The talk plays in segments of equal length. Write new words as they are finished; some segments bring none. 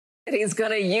He's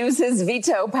going to use his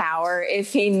veto power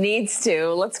if he needs to.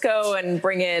 Let's go and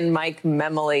bring in Mike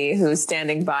Memoli, who's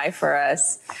standing by for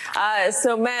us.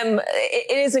 So, Mem,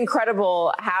 it is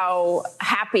incredible how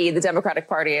happy the Democratic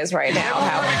Party is right now,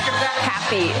 how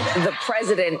happy the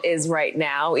president is right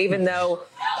now, even though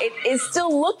it is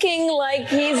still looking like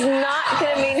he's not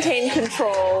going to maintain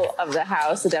control of the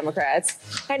House, the Democrats,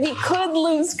 and he could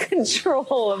lose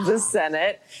control of the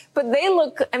Senate. But they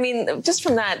look, I mean, just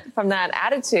from that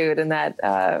attitude and that,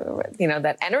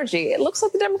 that energy, it looks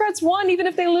like the Democrats won, even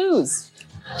if they lose.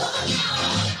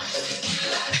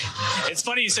 It's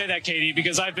funny you say that, Katie,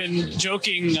 because I've been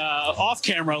joking off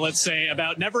camera, let's say,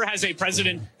 about never has a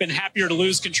president been happier to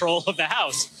lose control of the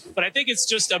House. But I think it's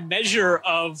just a measure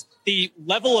of the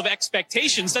level of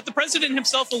expectations that the president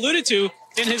himself alluded to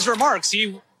in his remarks.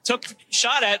 He took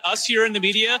shot at us here in the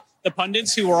media, the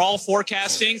pundits who were all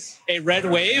forecasting a red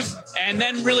wave, and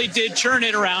then really did turn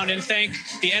it around and thank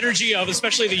the energy of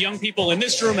especially the young people in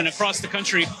this room and across the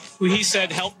country who he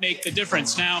said helped make the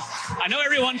difference. Now, I know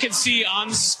everyone can see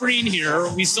on screen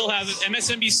here, we still have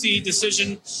MSNBC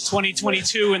Decision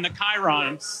 2022 in the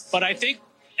Chiron, but I think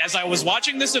as I was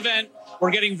watching this event,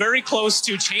 we're getting very close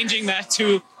to changing that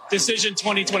to Decision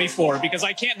 2024, because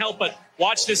I can't help but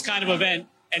watch this kind of event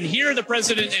and hear the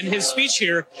president and his speech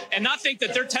here and not think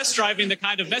that they're test driving the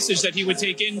kind of message that he would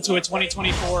take into a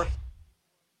 2024.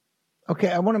 Okay,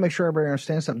 I want to make sure everybody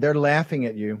understands something. They're laughing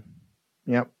at you.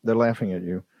 Yep, they're laughing at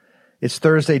you. It's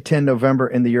Thursday, 10 November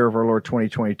in the year of our Lord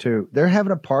 2022. They're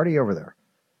having a party over there.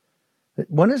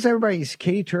 When is everybody,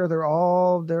 Katie Tur,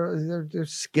 they're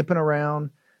skipping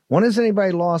around. When has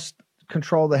anybody lost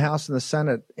control of the House and the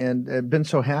Senate and been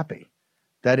so happy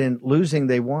that in losing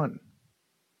they won?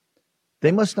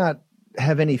 They must not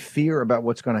have any fear about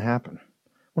what's going to happen.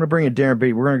 I want to bring in Darren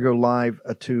Beattie. We're going to go live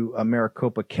to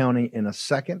Maricopa County in a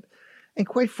second. And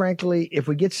quite frankly, if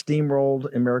we get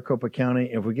steamrolled in Maricopa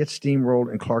County, if we get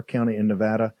steamrolled in Clark County in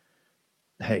Nevada,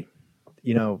 hey,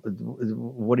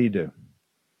 what do you do?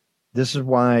 This is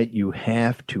why you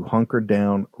have to hunker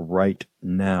down right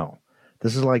now.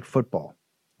 This is like football,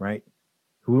 right?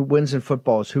 Who wins in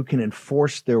football is who can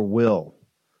enforce their will.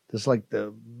 This is like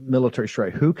the military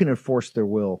strike. Who can enforce their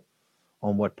will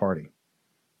on what party?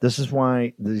 This is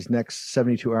why these next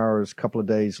 72 hours, couple of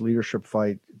days, leadership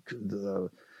fight, the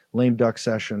lame duck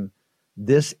session.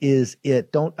 This is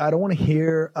it. I don't want to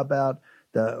hear about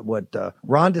what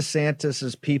Ron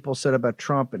DeSantis's people said about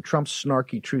Trump and Trump's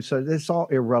snarky truth. So it's all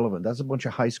irrelevant. That's a bunch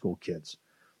of high school kids,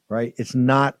 right? It's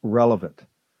not relevant.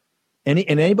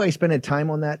 Anybody spending time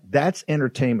on that, that's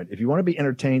entertainment. If you want to be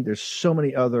entertained, there's so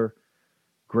many other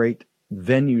great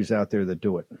venues out there that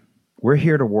do it. We're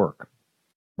here to work,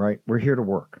 right? We're here to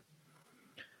work.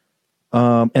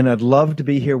 And I'd love to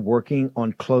be here working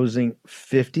on closing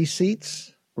 50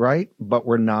 seats, right? But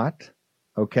we're not,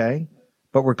 okay?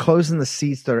 But we're closing the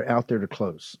seats that are out there to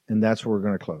close, and that's what we're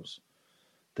going to close.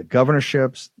 The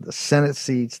governorships, the Senate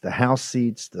seats, the House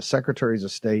seats, the secretaries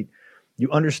of state.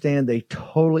 You understand they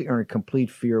totally are in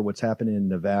complete fear of what's happening in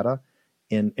Nevada,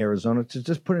 in Arizona. To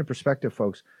just put it in perspective,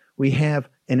 folks, we have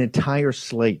an entire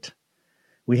slate.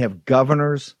 We have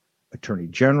governors, attorney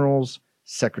generals,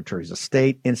 secretaries of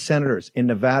state, and senators in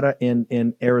Nevada and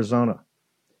in Arizona.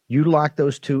 You lock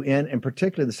those two in, and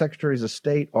particularly the secretaries of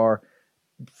state are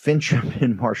Fincham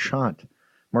and Marchant.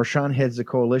 Marchant heads the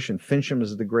coalition. Fincham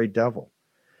is the great devil.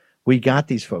 We got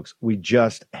these folks. We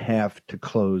just have to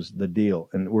close the deal,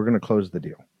 and we're going to close the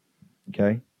deal,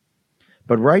 okay?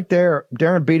 But right there,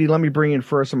 Darren Beattie, let me bring in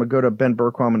first. I'm going to go to Ben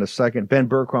Bergquam in a second. Ben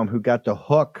Bergquam, who got the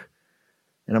hook,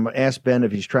 and I'm going to ask Ben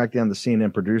if he's tracked down the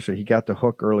CNN producer. He got the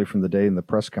hook early from the day in the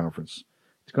press conference.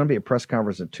 It's going to be a press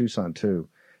conference in Tucson, too.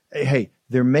 Hey,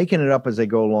 they're making it up as they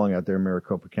go along out there in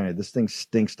Maricopa County. This thing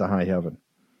stinks to high heaven.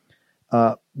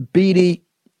 Beattie,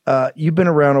 you've been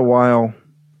around a while.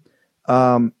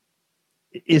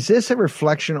 Is this a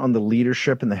reflection on the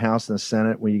leadership in the House and the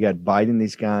Senate when you got Biden,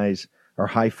 these guys are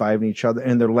high-fiving each other,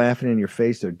 and they're laughing in your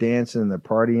face, they're dancing, they're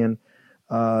partying,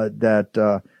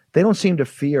 that they don't seem to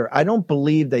fear. I don't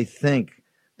believe they think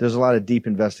there's a lot of deep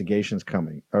investigations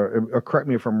coming. Or correct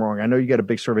me if I'm wrong. I know you got a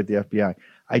big survey at the FBI.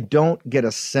 I don't get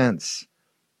a sense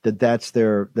that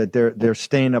they're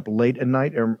staying up late at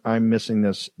night, or I'm missing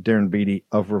this, Darren Beattie,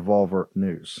 of Revolver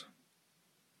News.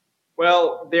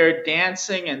 Well, they're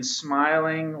dancing and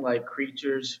smiling like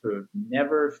creatures who have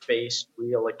never faced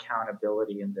real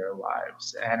accountability in their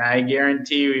lives. And I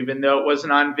guarantee you, even though it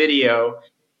wasn't on video,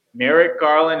 Merrick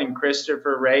Garland and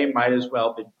Christopher Wray might as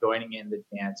well be joining in the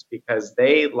dance, because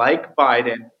they, like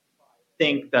Biden,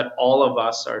 think that all of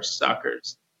us are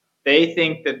suckers. They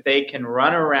think that they can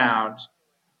run around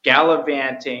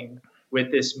gallivanting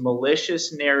with this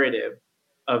malicious narrative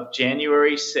of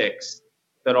January 6th,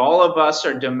 that all of us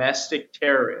are domestic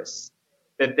terrorists,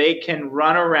 that they can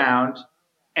run around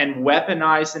and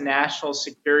weaponize the national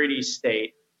security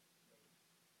state,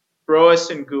 throw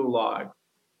us in gulag,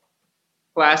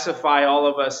 classify all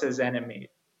of us as enemies,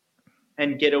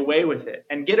 and get away with it.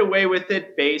 And get away with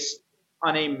it based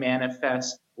on a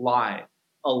manifest lie.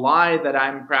 A lie that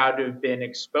I'm proud to have been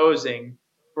exposing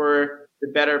for the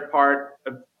better part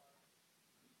of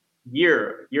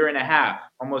year and a half,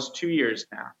 almost 2 years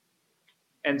now.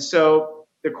 And so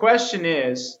the question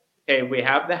is, okay, we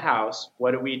have the House.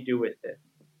 What do we do with it?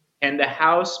 Can the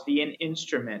House be an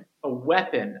instrument, a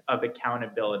weapon of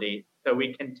accountability, so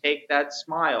we can take that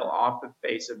smile off the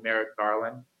face of Merrick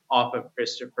Garland, off of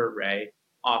Christopher Wray,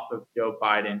 off of Joe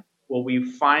Biden? Will we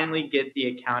finally get the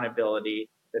accountability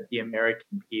that the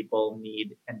American people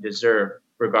need and deserve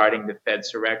regarding the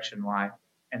Fedsurrection lie?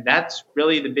 And that's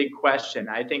really the big question.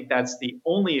 I think that's the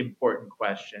only important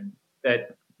question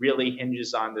that really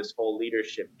hinges on this whole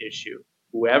leadership issue.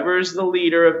 Whoever's the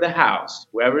leader of the House,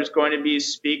 whoever's going to be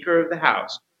Speaker of the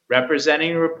House,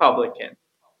 representing a Republican,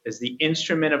 as the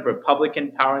instrument of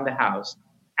Republican power in the House,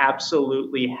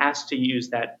 absolutely has to use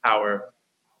that power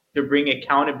to bring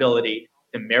accountability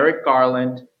to Merrick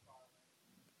Garland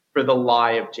for the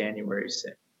lie of January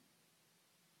 6th.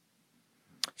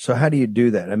 So how do you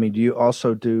do that? I mean, do you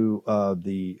also do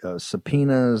the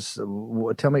subpoenas?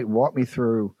 Walk me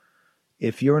through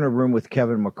if you're in a room with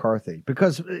Kevin McCarthy.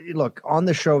 Because, look, on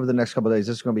the show over the next couple of days,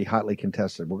 this is going to be hotly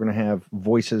contested. We're going to have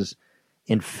voices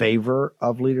in favor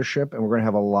of leadership, and we're going to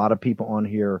have a lot of people on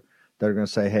here that are going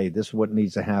to say, hey, this is what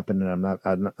needs to happen, and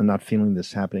I'm not feeling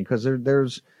this happening. Because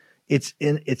it's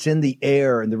in the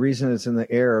air, and the reason it's in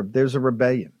the air, there's a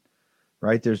rebellion,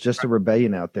 right? There's just a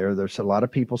rebellion out there. There's a lot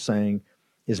of people saying,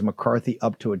 is McCarthy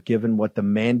up to it, given what the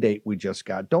mandate we just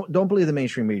got? Don't believe the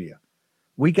mainstream media.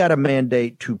 We got a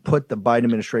mandate to put the Biden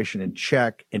administration in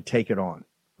check and take it on,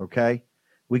 okay?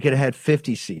 We could have had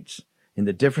 50 seats. And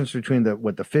the difference between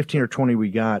the 15 or 20 we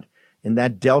got and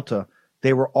that delta,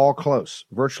 they were all close,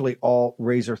 virtually all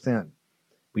razor thin.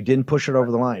 We didn't push it over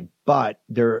the line. But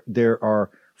there are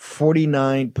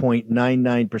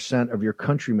 49.99% of your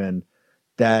countrymen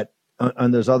that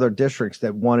on those other districts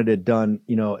that wanted it done,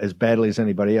 as badly as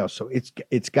anybody else. So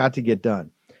it's got to get done.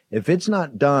 If it's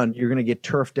not done, you're going to get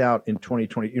turfed out in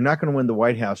 2020. You're not going to win the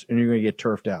White House, and you're going to get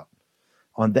turfed out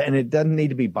on that. And it doesn't need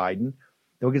to be Biden.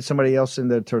 They'll get somebody else in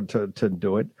there to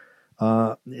do it.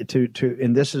 But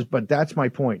that's my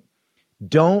point.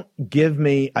 Don't give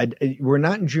me. We're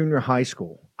not in junior high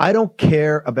school. I don't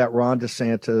care about Ron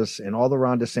DeSantis and all the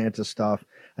Ron DeSantis stuff.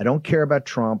 I don't care about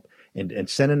Trump and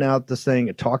sending out this thing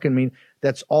and talking mean.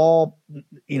 That's all,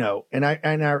 and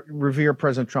I revere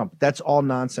President Trump. That's all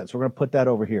nonsense. We're going to put that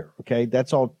over here. Okay.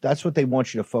 That's all. That's what they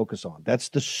want you to focus on. That's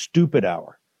the stupid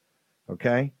hour.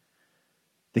 Okay.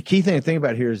 The key thing to think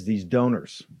about here is these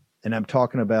donors. And I'm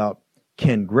talking about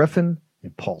Ken Griffin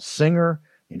and Paul Singer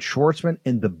and Schwartzman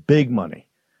and the big money.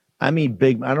 I mean,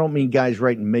 big. I don't mean guys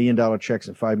writing $1 million checks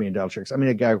and $5 million checks. I mean,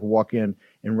 a guy who will walk in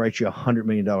and write you $100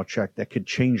 million check that could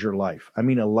change your life. I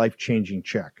mean, a life-changing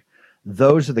check.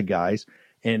 Those are the guys.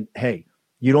 And hey,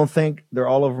 you don't think they're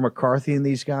all over McCarthy and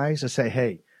these guys to say,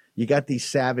 hey, you got these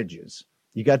savages,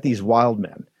 you got these wild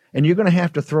men, and you're going to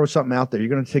have to throw something out there. You're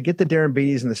going to get the Darren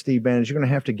Beatties and the Steve Bannons. You're going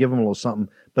to have to give them a little something,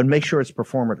 but make sure it's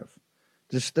performative.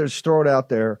 Just throw it out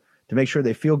there to make sure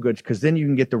they feel good, because then you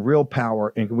can get the real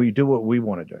power and we do what we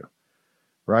want to do,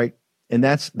 right? And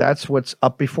that's what's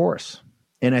up before us.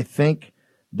 And I think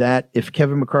that if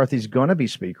Kevin McCarthy's going to be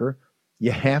Speaker,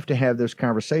 you have to have those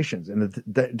conversations. And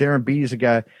Darren Beattie is a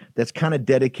guy that's kind of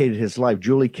dedicated his life.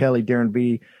 Julie Kelly, Darren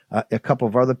Beattie, a couple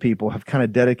of other people have kind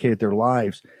of dedicated their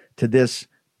lives to this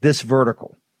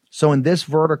vertical. So in this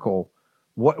vertical,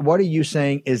 what are you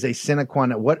saying is a sine qua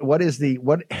non? What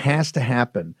has to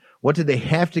happen? What do they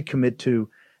have to commit to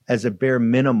as a bare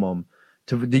minimum?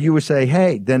 Do you would say,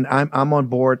 hey, then I'm on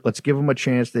board. Let's give them a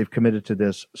chance. They've committed to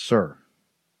this, sir.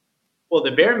 Well,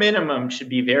 the bare minimum should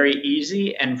be very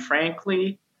easy. And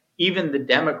frankly, even the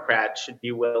Democrats should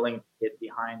be willing to get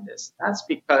behind this. That's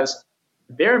because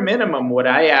the bare minimum, what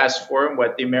I ask for and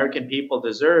what the American people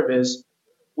deserve is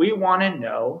we want to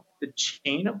know the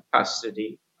chain of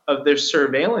custody of their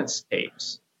surveillance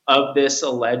tapes of this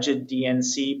alleged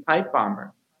DNC pipe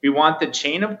bomber. We want the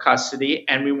chain of custody,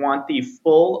 and we want the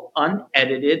full,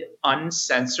 unedited,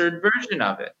 uncensored version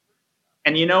of it.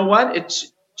 And you know what? It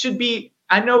should be.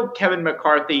 I know Kevin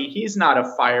McCarthy, he's not a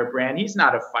firebrand. He's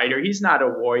not a fighter. He's not a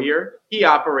warrior. He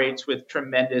operates with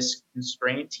tremendous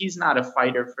constraints. He's not a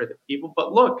fighter for the people.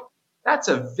 But look, that's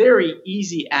a very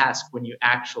easy ask when you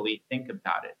actually think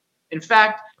about it. In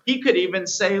fact, he could even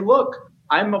say, look,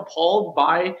 I'm appalled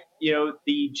by,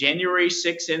 the January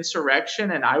 6th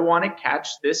insurrection, and I want to catch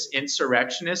this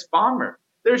insurrectionist bomber.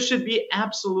 There should be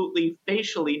absolutely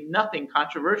facially nothing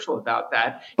controversial about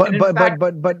that. But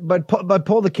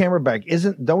pull the camera back.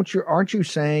 Aren't you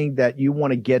saying that you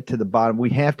want to get to the bottom?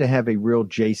 We have to have a real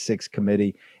J6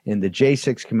 committee. In the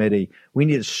J6 committee, we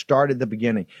need to start at the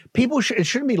beginning. It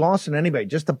shouldn't be lost on anybody.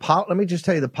 Let me just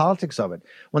tell you the politics of it.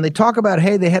 When they talk about,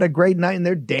 hey, they had a great night and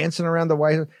they're dancing around the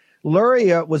White House.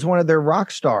 Luria was one of their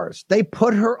rock stars. They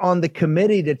put her on the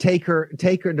committee to take her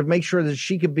to make sure that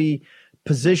she could be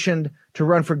positioned to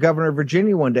run for governor of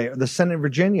Virginia one day, or the Senate of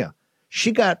Virginia.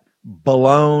 She got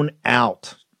blown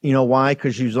out. You know why?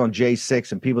 Because she was on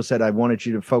J6 and people said, I wanted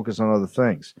you to focus on other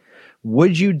things.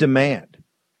 Would you demand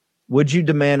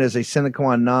as a sine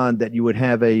qua non that you would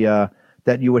have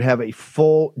a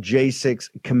full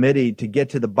J6 committee to get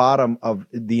to the bottom of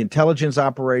the intelligence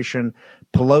operation,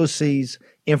 Pelosi's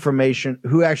information,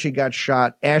 who actually got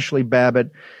shot, Ashley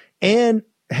Babbitt, and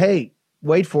hey,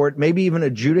 wait for it, maybe even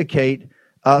adjudicate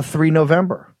 3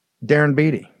 November, Darren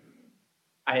Beattie?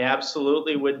 I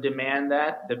absolutely would demand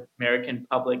that. The American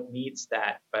public needs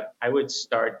that. But I would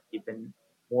start even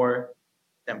more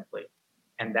simply,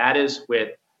 and that is with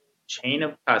chain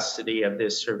of custody of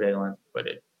this surveillance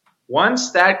footage.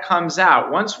 Once that comes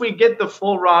out, once we get the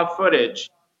full raw footage,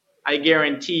 I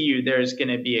guarantee you there's going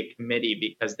to be a committee,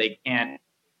 because they can't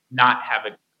not have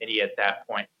a committee at that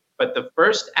point. But the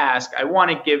first ask, I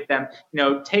want to give them,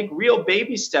 take real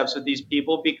baby steps with these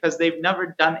people, because they've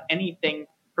never done anything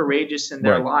courageous in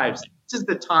their lives. This is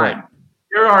the time. Right.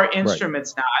 There are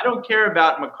instruments now. I don't care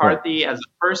about McCarthy as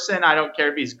a person. I don't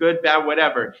care if he's good, bad,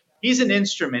 whatever. He's an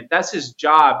instrument. That's his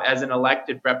job as an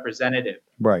elected representative.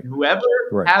 Right. Whoever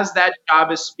has that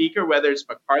job as speaker, whether it's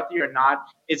McCarthy or not,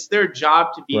 it's their job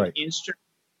to be an instrument,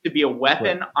 to be a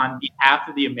weapon on behalf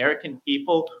of the American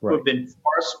people who have been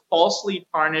falsely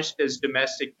tarnished as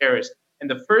domestic terrorists. And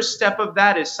the first step of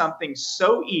that is something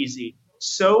so easy,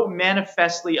 so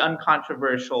manifestly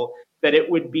uncontroversial, that it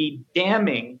would be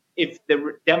damning if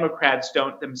the Democrats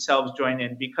don't themselves join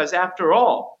in. Because after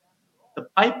all, the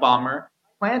pipe bomber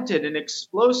planted an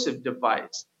explosive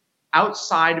device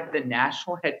outside of the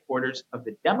national headquarters of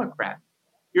the Democrats.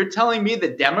 You're telling me the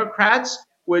Democrats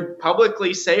would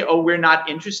publicly say, oh, we're not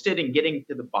interested in getting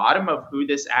to the bottom of who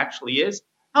this actually is?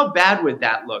 How bad would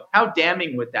that look? How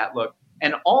damning would that look?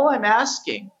 And all I'm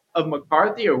asking of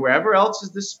McCarthy or wherever else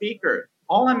is the speaker,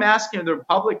 all I'm asking of the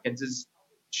Republicans is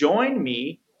join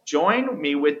me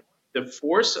with the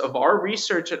force of our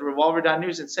research at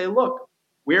Revolver.News and say, look,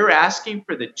 we're asking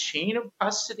for the chain of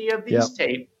custody of these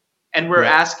tapes, and we're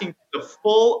asking for the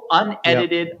full,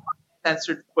 unedited,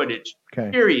 uncensored footage,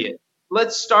 period.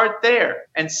 Let's start there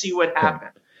and see what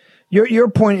happens. Your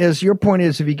point is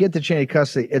if you get the chain of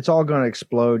custody, it's all going to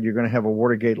explode. You're going to have a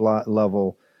Watergate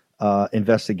level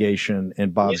investigation.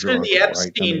 And Bob, these are the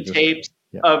Epstein tapes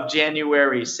of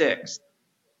January 6th.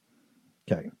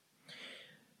 Okay.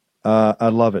 I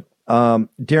love it.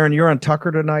 Darren, you're on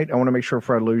Tucker tonight. I want to make sure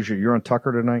before I lose you, you're on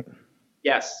Tucker tonight?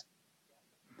 Yes.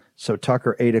 So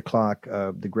Tucker,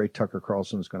 8:00, the great Tucker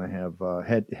Carlson is going to have,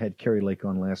 had Carrie Lake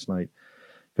on last night,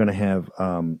 going to have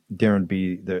Darren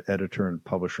B., the editor and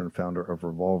publisher and founder of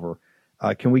Revolver.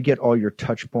 Can we get all your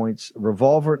touch points?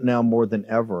 Revolver now more than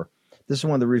ever. This is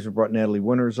one of the reasons we brought Natalie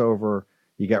Winters over.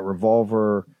 You got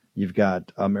Revolver. You've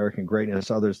got American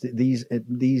Greatness, others. These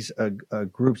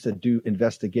groups that do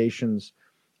investigations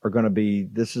are going to be,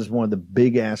 this is one of the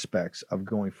big aspects of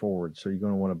going forward. So you're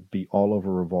going to want to be all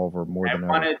over Revolver more than ever. I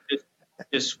want to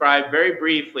describe very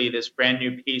briefly this brand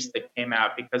new piece that came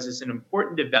out, because it's an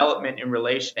important development in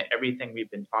relation to everything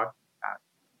we've been talking about.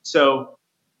 So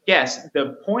yes,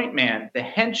 the point man, the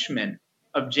henchman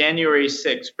of January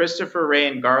 6th, Christopher Wray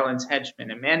and Garland's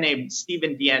henchman, a man named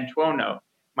Stephen D'Antuono,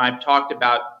 I've talked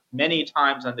about many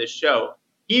times on this show.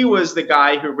 He was the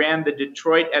guy who ran the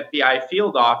Detroit FBI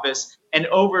field office and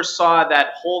oversaw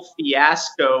that whole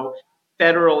fiasco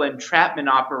federal entrapment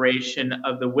operation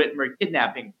of the Whitmer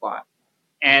kidnapping plot.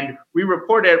 And we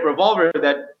reported at Revolver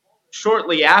that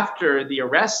shortly after the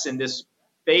arrests in this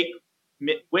fake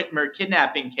Whitmer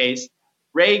kidnapping case,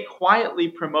 Wray quietly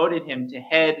promoted him to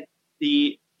head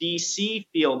the D.C.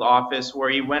 field office, where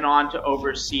he went on to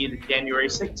oversee the January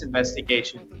 6th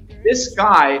investigation. This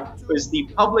guy was the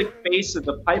public face of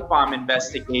the pipe bomb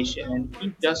investigation, and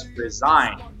he just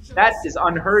resigned. That is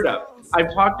unheard of.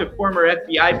 I've talked to former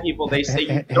FBI people. They say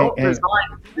you don't resign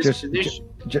from this position.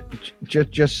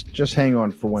 Just hang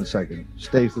on for 1 second.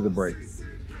 Stay through the break.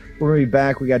 We're going to be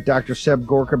back. We got Dr. Seb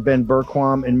Gorka, Ben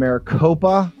Berquam in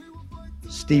Maricopa.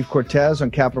 Steve Cortez on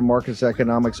capital markets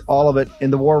economics, all of it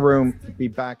in the War Room. Be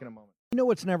back in a moment. You know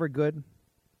what's never good?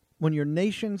 When your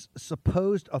nation's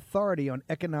supposed authority on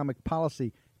economic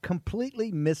policy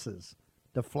completely misses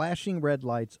the flashing red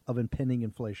lights of impending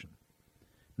inflation.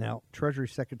 Now, Treasury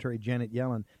Secretary Janet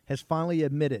Yellen has finally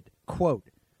admitted,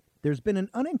 quote, there's been an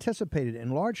unanticipated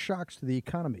and large shocks to the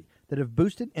economy that have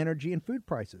boosted energy and food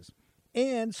prices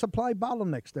and supply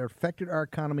bottlenecks that affected our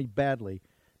economy badly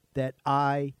that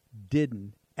I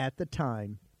didn't, at the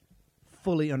time,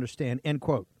 fully understand, end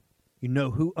quote. You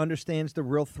know who understands the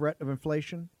real threat of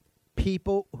inflation?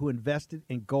 People who invested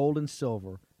in gold and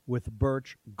silver with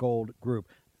Birch Gold Group.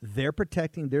 They're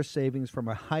protecting their savings from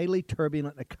a highly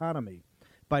turbulent economy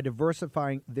by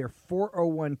diversifying their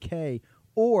 401k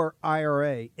or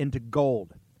IRA into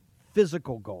gold,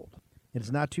 physical gold.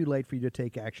 It's not too late for you to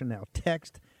take action now.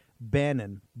 Text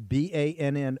Bannon,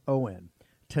 Bannon,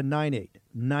 to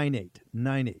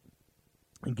 989898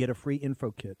 and get a free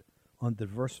info kit on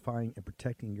diversifying and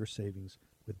protecting your savings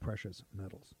with precious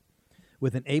metals.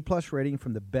 With an A-plus rating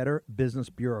from the Better Business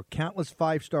Bureau, countless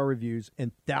 5-star reviews,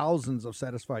 and thousands of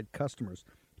satisfied customers,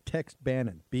 text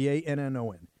Bannon,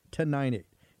 Bannon, to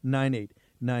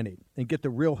 989898 and get the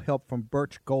real help from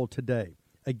Birch Gold today.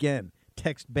 Again,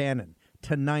 text Bannon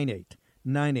to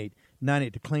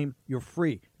 989898 to claim your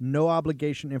free,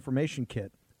 no-obligation information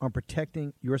kit on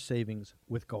protecting your savings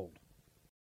with gold.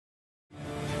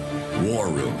 War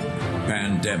Room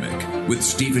Pandemic with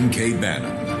Stephen K.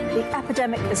 Bannon. The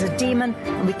epidemic is a demon,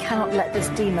 and we cannot let this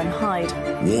demon hide.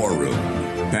 War Room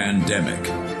Pandemic.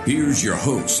 Here's your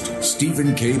host,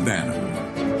 Stephen K. Bannon.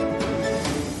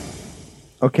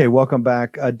 Okay, welcome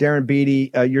back. Darren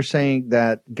Beattie, you're saying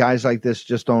that guys like this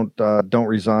just don't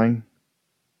resign?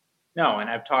 No, and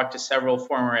I've talked to several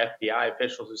former FBI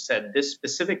officials who said this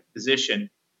specific position,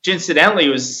 which incidentally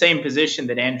was the same position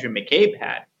that Andrew McCabe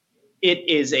had, it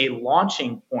is a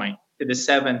launching point to the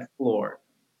 7th floor.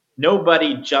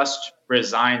 Nobody just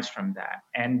resigns from that.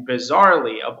 And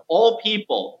bizarrely, of all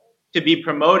people to be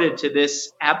promoted to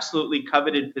this absolutely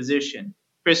coveted position,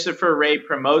 Christopher Wray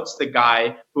promotes the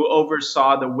guy who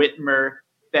oversaw the Whitmer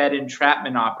Fed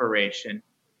entrapment operation.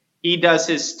 He does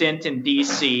his stint in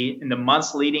D.C. in the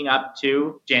months leading up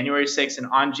to January 6th and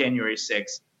on January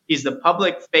 6th. He's the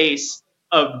public face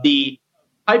of the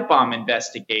pipe bomb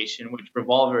investigation, which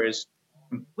Revolver is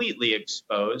completely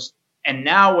exposed. And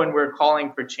now when we're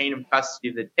calling for chain of custody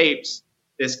of the tapes,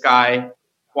 this guy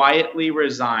quietly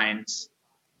resigns,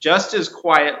 just as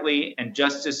quietly and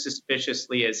just as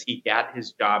suspiciously as he got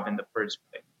his job in the first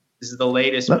place. This is the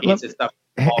latest piece of stuff.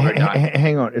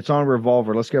 Hang on. It's on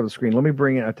Revolver. Let's get on the screen. Let me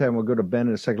bring in, I tell you, we'll go to Ben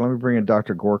in a second. Let me bring in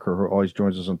Dr. Gorka, who always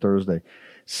joins us on Thursday.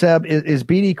 Seb, is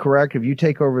Beattie correct? If you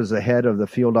take over as the head of the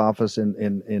field office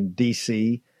in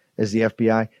D.C., as the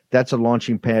FBI, that's a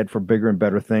launching pad for bigger and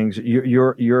better things.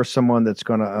 You're someone that's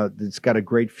that's got a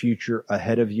great future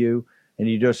ahead of you, and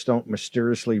you just don't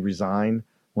mysteriously resign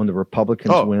when the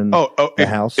Republicans win the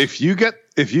House. If you get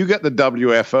the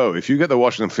WFO, if you get the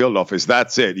Washington field office,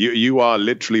 that's it. You are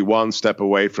literally one step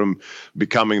away from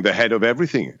becoming the head of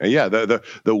everything. Yeah, the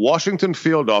Washington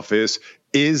field office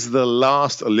is the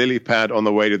last lily pad on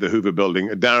the way to the Hoover building.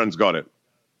 Darren's got it.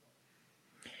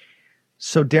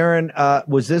 So, Darren,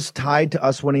 was this tied to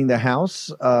us winning the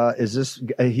House? Does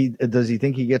he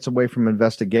think he gets away from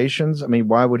investigations? I mean,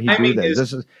 why would he do that?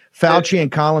 This is Fauci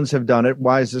and Collins have done it.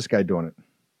 Why is this guy doing it?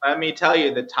 Let me tell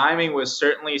you, the timing was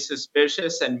certainly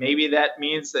suspicious, and maybe that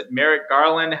means that Merrick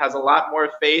Garland has a lot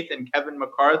more faith in Kevin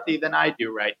McCarthy than I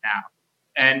do right now.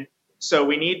 And so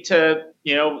we need to,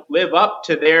 live up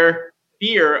to their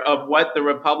fear of what the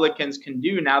Republicans can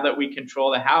do now that we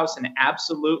control the House, and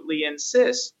absolutely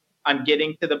insist on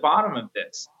getting to the bottom of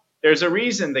this. There's a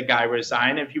reason the guy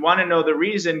resigned. If you want to know the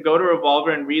reason, go to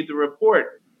Revolver and read the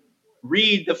report.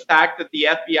 Read the fact that the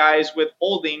FBI is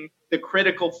withholding the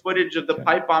critical footage of the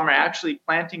pipe bomber actually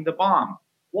planting the bomb.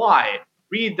 Why?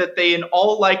 Read that they in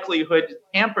all likelihood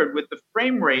tampered with the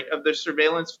frame rate of the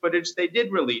surveillance footage they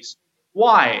did release.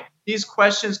 Why? These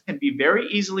questions can be very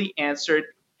easily answered,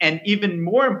 and even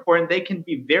more important, they can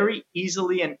be very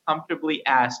easily and comfortably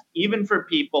asked, even for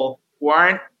people who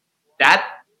aren't that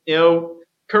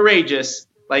courageous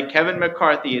like Kevin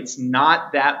McCarthy. It's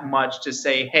not that much to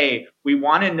say, hey, we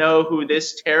want to know who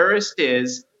this terrorist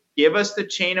is. Give us the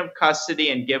chain of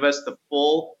custody and give us the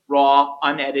full, raw,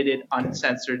 unedited,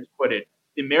 uncensored footage.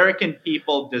 The American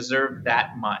people deserve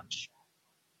that much.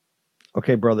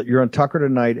 Okay, brother, you're on Tucker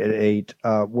tonight at 8.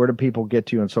 Where do people get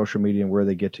to you on social media, and where do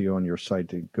they get to you on your site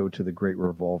to go to the Great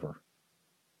Revolver?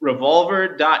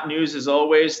 Revolver.news, as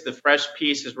always. The fresh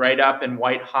piece is right up and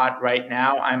white hot right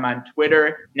now. I'm on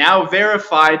Twitter, now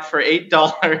verified for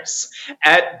 $8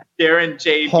 at Darren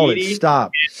J. Hold Beatty. it.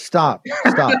 Stop.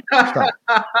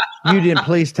 You didn't.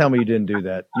 Please tell me you didn't do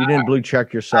that. You didn't blue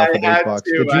check yourself with $8.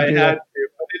 Did you do that? But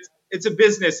it's a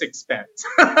business expense.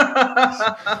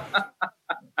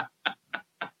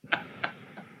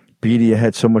 Beatty, you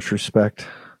had so much respect.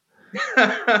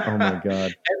 Oh my God.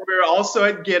 And we're also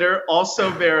at Gitter, also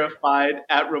verified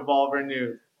at Revolver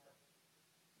News.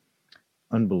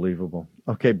 Unbelievable.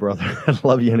 Okay, brother. I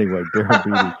love you anyway, Darren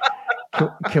Beatty.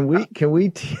 Can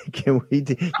we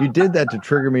you did that to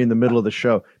trigger me in the middle of the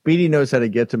show. Beatty knows how to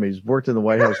get to me. He's worked in the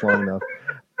White House long enough.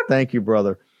 Thank you,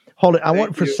 brother. Hold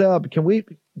it. For Seb,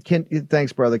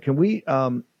 thanks, brother. Can we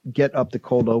get up the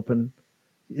cold open?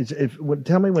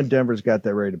 Tell me when Denver's got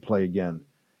that ready to play again.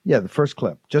 Yeah, the first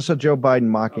clip. Just so Joe Biden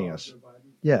mocking us.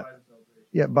 Yeah.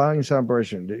 Yeah, Biden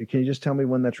celebration. Can you just tell me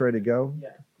when that's ready to go? Yeah.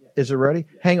 Is it ready?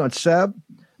 Hang on, Seb.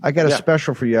 I got a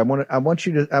special for you. I want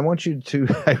you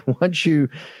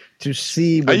to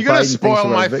see. Are you going to spoil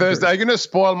my Thursday? Are you going to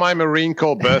spoil my Marine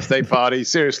Corps birthday party?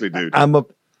 Seriously, dude. I'm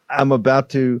about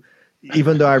to.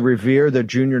 Even though I revere the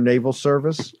junior naval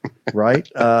service, right?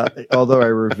 Although I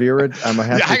revere it, I'm a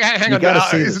happy. Hang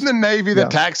on. Isn't the Navy the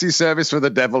taxi service for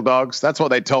the devil dogs? That's what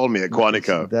they told me at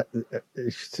Quantico.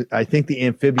 I think the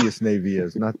amphibious Navy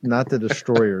is not the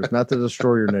destroyers, not the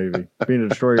destroyer Navy. Being a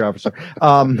destroyer officer,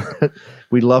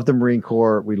 we love the Marine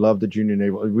Corps. We love the junior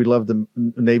naval. We love the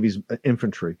Navy's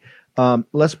infantry.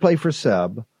 Let's play for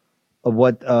Seb.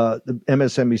 What the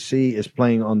MSNBC is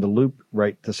playing on the loop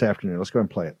right this afternoon. Let's go and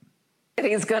play it.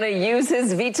 He's going to use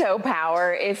his veto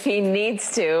power if he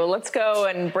needs to. Let's go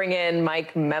and bring in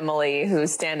Mike Memoli,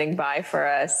 who's standing by for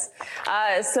us.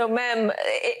 So, Mem,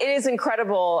 it is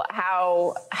incredible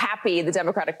how happy the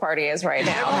Democratic Party is right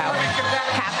now, how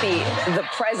happy the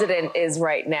president is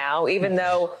right now, even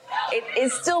though it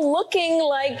is still looking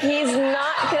like he's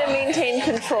not going to maintain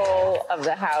control of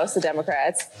the House, the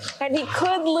Democrats, and he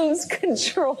could lose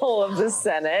control of the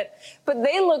Senate. But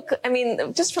they look, I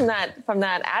mean, just from that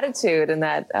attitude and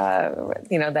that,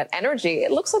 that energy,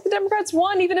 it looks like the Democrats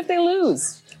won, even if they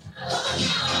lose.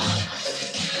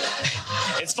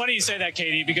 It's funny you say that,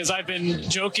 Katie, because I've been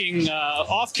joking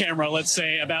off camera, let's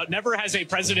say, about never has a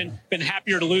president been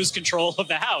happier to lose control of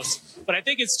the House. But I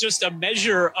think it's just a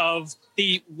measure of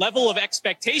the level of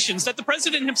expectations that the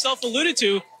president himself alluded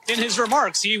to in his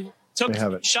remarks. He took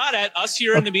a shot at us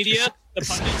here in the media.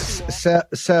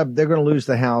 Seb, they're going to lose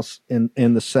the House in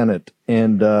the Senate,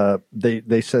 and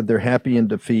they said they're happy in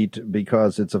defeat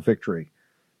because it's a victory.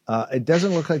 It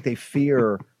doesn't look like they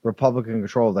fear Republican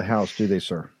control of the House, do they,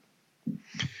 sir?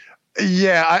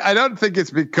 Yeah, I don't think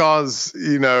it's because,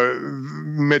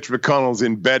 Mitch McConnell's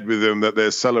in bed with them that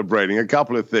they're celebrating. A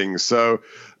couple of things. So,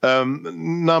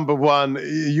 number one,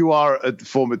 you are a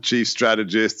former chief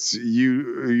strategist.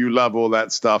 You love all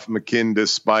that stuff. McKinder,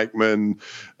 Spikeman,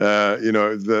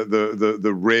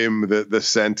 the rim, the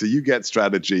center. You get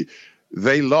strategy.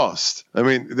 They lost. I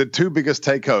mean, the two biggest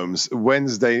take-homes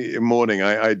Wednesday morning,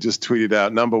 I just tweeted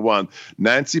out, number one,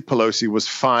 Nancy Pelosi was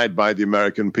fired by the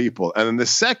American people. And then the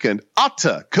second,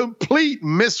 utter, complete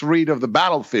misread of the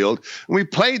battlefield. And we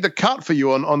played the cut for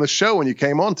you on the show when you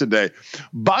came on today.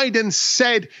 Biden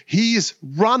said he's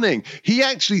running. He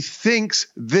actually thinks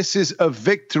this is a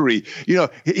victory.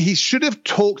 He should have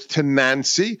talked to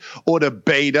Nancy or to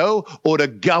Beto or to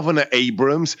Governor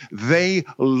Abrams. They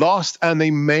lost, and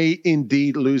they may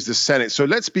indeed lose the Senate. So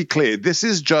let's be clear. This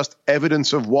is just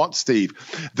evidence of what, Steve?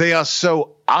 They are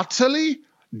so utterly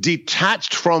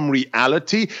detached from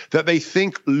reality that they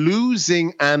think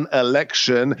losing an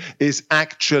election is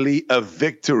actually a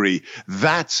victory.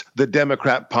 That's the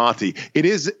Democrat Party. It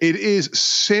is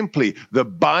simply the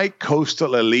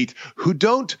bi-coastal elite who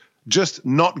don't just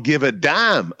not give a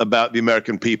damn about the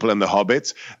American people and the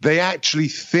hobbits. They actually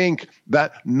think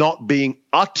that not being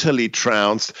utterly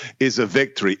trounced is a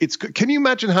victory. Can you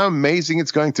imagine how amazing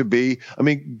it's going to be? I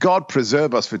mean, God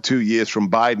preserve us for 2 years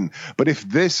from Biden. But if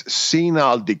this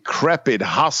senile, decrepit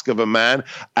husk of a man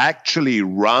actually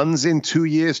runs in 2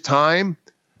 years' time,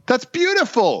 that's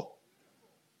beautiful.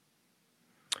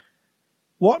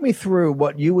 Walk me through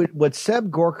what Seb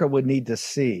Gorka would need to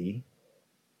see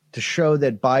to show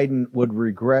that Biden would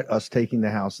regret us taking the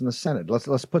House and the Senate.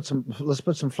 Let's put some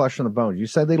flesh on the bones. You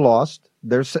said they lost.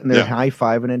 They're sitting there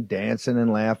high-fiving and dancing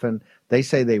and laughing. They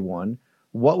say they won.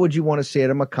 What would you want to see out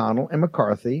of McConnell and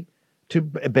McCarthy to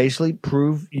basically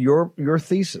prove your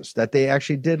thesis that they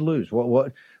actually did lose?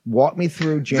 What walk me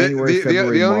through January,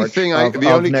 February, March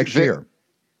of next year.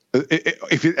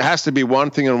 if it has to be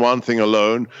one thing and one thing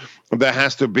alone, there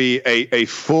has to be a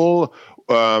full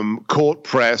court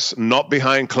press, not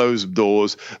behind closed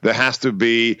doors. There has to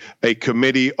be a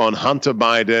committee on Hunter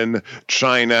Biden,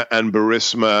 China, and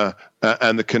Burisma,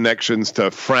 and the connections to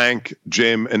Frank,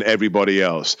 Jim, and everybody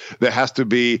else. There has to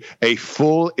be a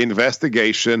full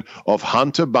investigation of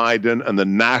Hunter Biden and the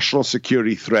national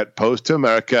security threat posed to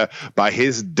America by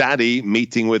his daddy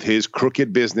meeting with his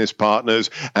crooked business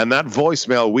partners. And that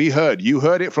voicemail we heard, you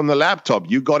heard it from the laptop.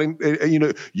 You got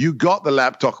you got the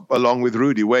laptop along with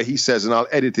Rudy, where he says, and I'll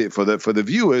edit it for the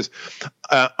viewers,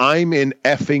 I'm in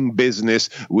effing business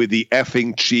with the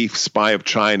effing chief spy of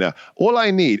China. All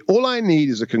I need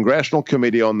is a congressional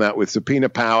committee on that with subpoena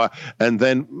power, and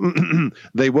then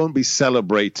they won't be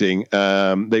celebrating.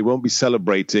 They won't be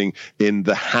celebrating in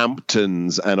the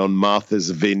Hamptons and on Martha's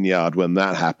Vineyard when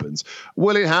that happens.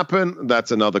 Will it happen?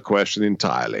 That's another question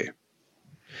entirely.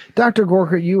 Dr.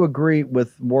 Gorka, you agree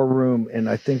with War Room and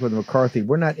I think with McCarthy.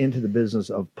 We're not into the business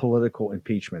of political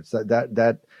impeachments.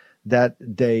 That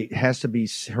day has to be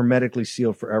hermetically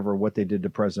sealed forever, what they did to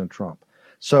President Trump.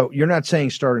 So you're not saying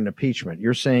start an impeachment.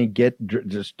 You're saying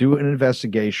just do an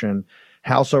investigation,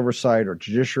 House oversight or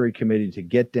Judiciary Committee to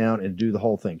get down and do the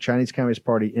whole thing. Chinese Communist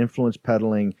Party influence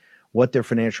peddling, what their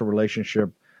financial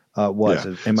relationship was.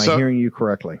 Yeah. Am I hearing you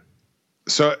correctly?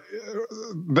 So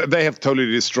they have totally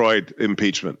destroyed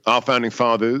impeachment. Our founding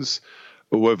fathers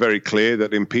were very clear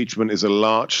that impeachment is a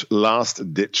large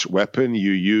last-ditch weapon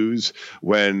you use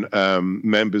when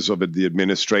members of the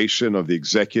administration, of the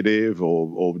executive,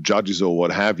 or judges or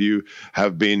what have you,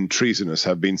 have been treasonous,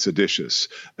 have been seditious.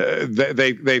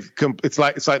 It's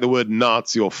like the word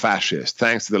Nazi or fascist.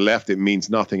 Thanks to the left, it means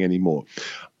nothing anymore.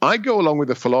 I go along with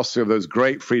the philosophy of those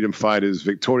great freedom fighters,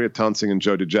 Victoria Tunsing and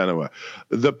Joe DiGenoa.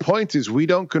 The point is, we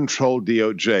don't control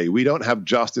DOJ. We don't have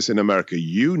justice in America.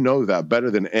 You know that better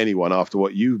than anyone after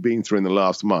what you've been through in the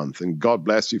last month, and God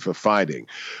bless you for fighting.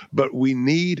 But we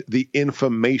need the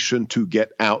information to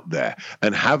get out there,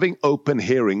 and having open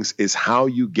hearings is how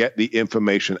you get the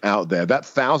information out there. That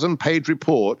 1,000-page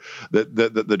report that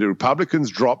the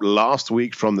Republicans dropped last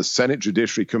week from the Senate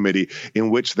Judiciary Committee, in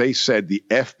which they said the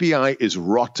FBI is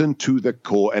rotten to the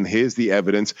core, and here's the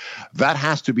evidence, that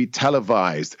has to be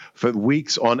televised for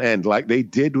weeks on end, like they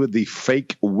did with the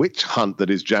fake witch hunt that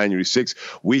is January 6th.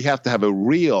 We have to have a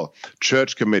real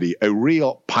church committee, a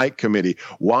real Pike committee.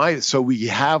 Why? So we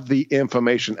have the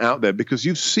information out there, because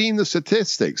you've seen the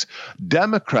statistics.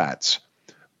 Democrats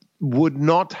would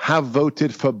not have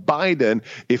voted for Biden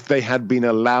if they had been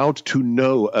allowed to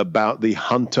know about the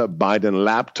Hunter Biden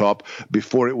laptop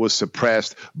before it was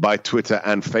suppressed by Twitter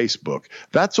and Facebook.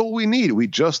 That's all we need. We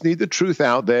just need the truth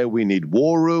out there. We need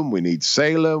War Room. We need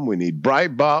Salem. We need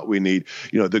Breitbart. We need,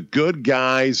 the good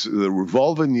guys, the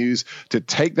Revolver News, to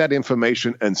take that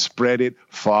information and spread it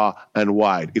far and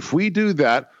wide. If we do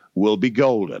that, we'll be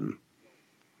golden.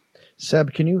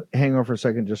 Seb, can you hang on for a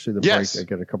second just through the break? I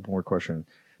got a couple more questions.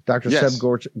 Dr. Seb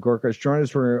Gorka has joined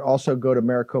us. We're going to also go to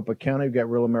Maricopa County. We've got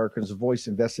Real America's Voice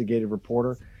investigative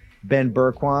reporter, Ben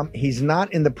Bergquam. He's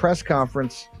not in the press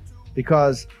conference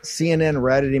because CNN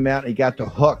ratted him out and he got the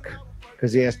hook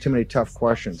because he asked too many tough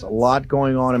questions. A lot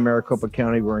going on in Maricopa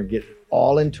County. We're going to get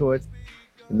all into it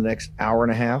in the next hour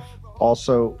and a half.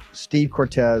 Also, Steve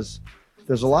Cortez.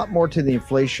 There's a lot more to the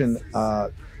inflation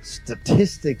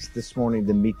statistics this morning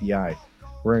than meet the eye.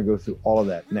 We're going to go through all of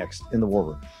that next in the War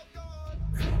Room.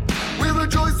 We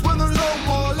rejoice when there's no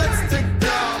more. Let's take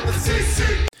down the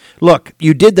CC. Look,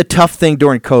 you did the tough thing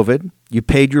during COVID. You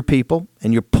paid your people,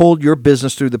 and you pulled your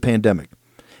business through the pandemic.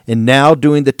 And now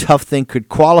doing the tough thing could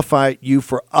qualify you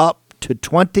for up to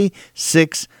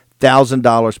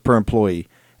 $26,000 per employee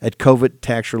at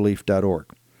covidtaxrelief.org.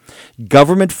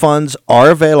 Government funds are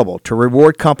available to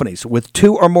reward companies with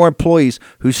 2 or more employees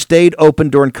who stayed open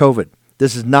during COVID.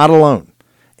 This is not a loan,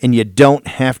 and you don't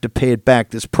have to pay it back.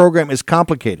 This program is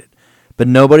complicated, but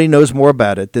nobody knows more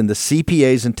about it than the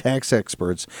CPAs and tax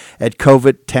experts at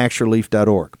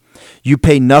covidtaxrelief.org. You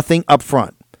pay nothing up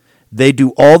front. They do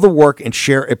all the work and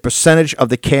share a percentage of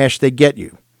the cash they get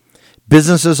you.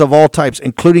 Businesses of all types,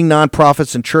 including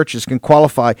nonprofits and churches, can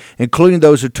qualify, including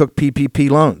those who took PPP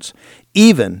loans,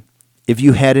 even if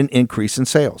you had an increase in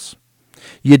sales.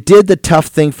 You did the tough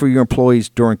thing for your employees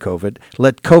during COVID.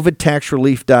 Let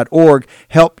covidtaxrelief.org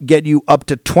help get you up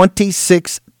to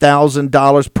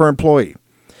 $26,000 per employee.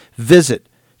 Visit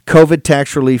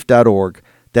covidtaxrelief.org.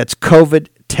 That's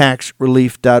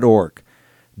covidtaxrelief.org.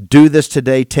 Do this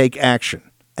today. Take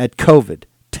action at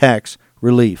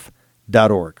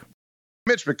covidtaxrelief.org.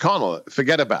 Mitch McConnell,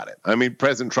 forget about it. I mean,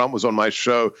 President Trump was on my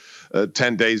show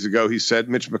 10 days ago. He said,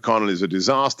 Mitch McConnell is a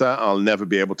disaster. I'll never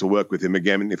be able to work with him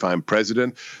again if I'm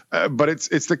president. But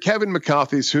it's the Kevin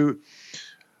McCarthy's who,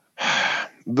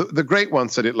 the great one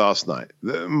said it last night.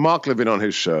 Mark Levin on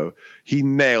his show, he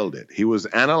nailed it. He was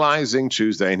analyzing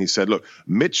Tuesday and he said, look,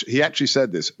 he actually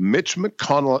said this, Mitch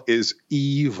McConnell is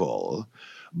evil,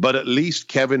 but at least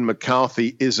Kevin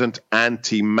McCarthy isn't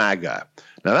anti-MAGA.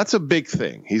 Now, that's a big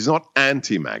thing. He's not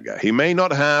anti-MAGA. He may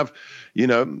not have,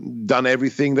 done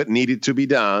everything that needed to be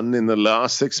done in the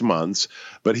last 6 months,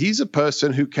 but he's a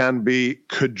person who can be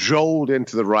cajoled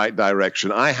into the right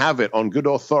direction. I have it on good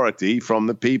authority from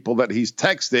the people that he's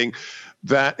texting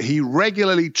that he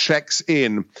regularly checks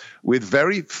in with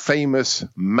very famous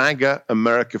MAGA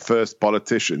America First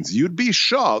politicians. You'd be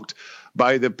shocked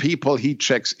by the people he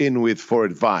checks in with for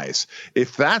advice.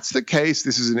 If that's the case,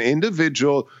 this is an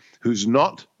individual who's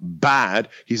not bad.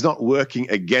 He's not working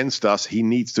against us. He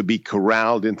needs to be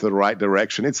corralled into the right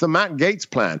direction. It's the Matt Gaetz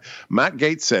plan. Matt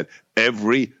Gaetz said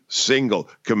every single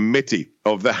committee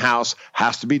of the House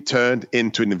has to be turned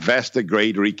into an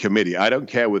investigatory committee. I don't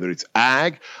care whether it's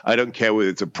ag. I don't care whether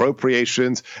it's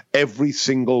appropriations. Every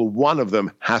single one of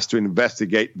them has to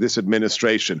investigate this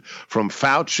administration, from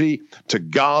Fauci to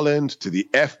Garland to the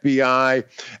FBI.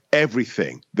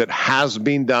 Everything that has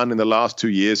been done in the last 2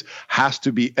 years has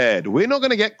to be aired. We're not going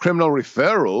to get criminal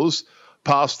referrals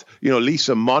past,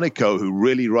 Lisa Monaco, who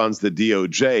really runs the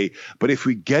DOJ. But if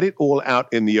we get it all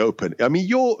out in the open, I mean,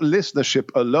 your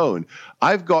listenership alone,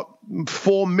 I've got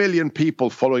 4 million people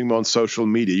following me on social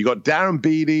media. You got Darren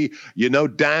Beatty,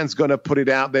 Dan's going to put it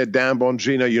out there, Dan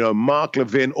Bongino, Mark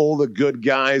Levin, all the good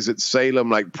guys at Salem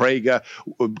like Prager,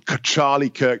 Charlie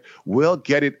Kirk. We'll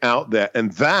get it out there.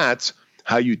 And that's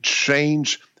how you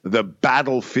change the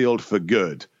battlefield for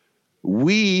good.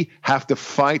 We have to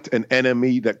fight an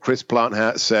enemy that Chris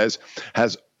Plant says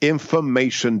has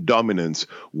information dominance.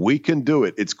 We can do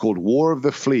it. It's called War of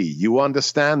the Flea. You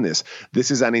understand this. This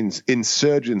is an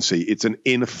insurgency. It's an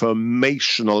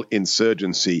informational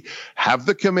insurgency. Have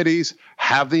the committees,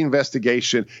 have the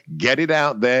investigation, get it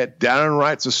out there. Darren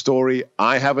writes a story.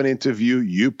 I have an interview.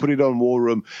 You put it on War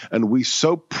Room. And we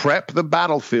so prep the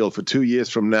battlefield for 2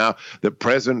 years from now that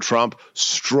President Trump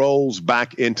strolls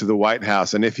back into the White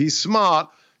House. And if he's smart,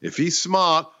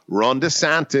 Ron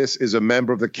DeSantis is a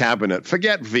member of the cabinet.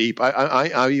 Forget Veep.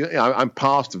 I'm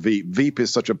past Veep. Veep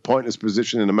is such a pointless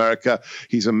position in America.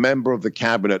 He's a member of the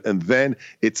cabinet, and then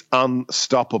it's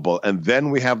unstoppable. And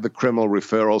then we have the criminal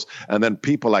referrals, and then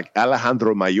people like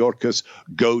Alejandro Mayorkas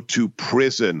go to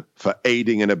prison for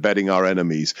aiding and abetting our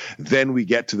enemies. Then we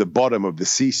get to the bottom of the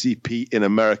CCP in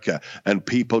America, and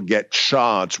people get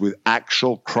charged with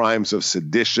actual crimes of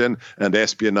sedition and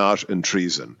espionage and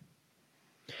treason.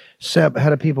 Seb, how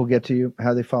do people get to you? How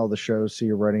do they follow the show, see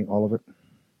your writing, all of it?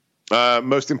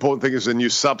 Most important thing is the new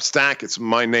Substack. It's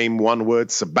my name, one word,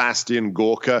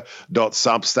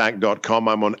 SebastianGorka.substack.com.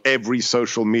 I'm on every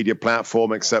social media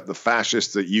platform except the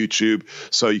fascists at YouTube.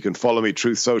 So you can follow me,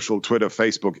 Truth Social, Twitter,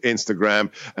 Facebook,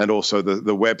 Instagram, and also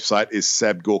the website is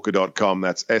sebgorka.com.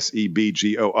 That's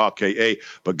SEBGORKA.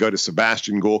 But go to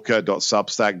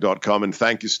SebastianGorka.substack.com. And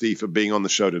thank you, Steve, for being on the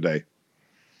show today.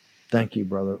 Thank you,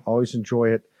 brother. Always enjoy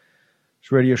it.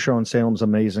 This radio show in Salem's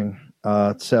amazing.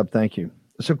 Seb, thank you.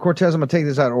 So, Cortez, I'm going to take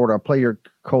this out of order. I'll play your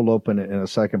cold open in a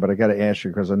second, but I got to ask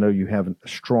you because I know you have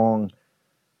strong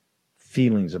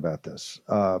feelings about this.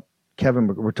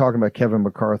 We're talking about Kevin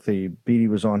McCarthy. Beatty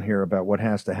was on here about what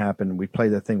has to happen. We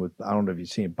played that thing with, I don't know if you've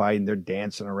seen it, Biden. They're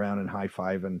dancing around and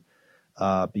high-fiving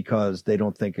because they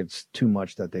don't think it's too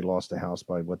much that they lost the House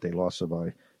by what they lost it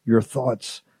by. Your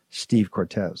thoughts, Steve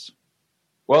Cortez?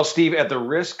 Well, Steve, at the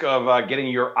risk of getting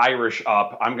your Irish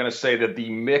up, I'm going to say that the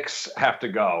mix have to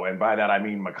go. And by that, I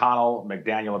mean McConnell,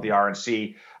 McDaniel at the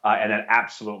RNC, and then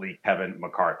absolutely Kevin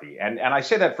McCarthy. And I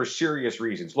say that for serious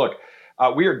reasons. Look,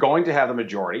 we are going to have the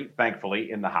majority,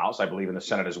 thankfully, in the House. I believe in the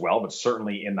Senate as well, but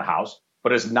certainly in the House.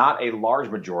 But it's not a large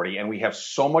majority. And we have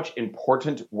so much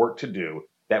important work to do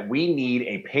that we need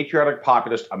a patriotic,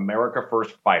 populist, America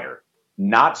First fighter,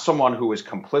 not someone who is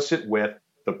complicit with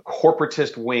the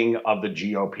corporatist wing of the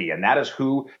GOP. And that is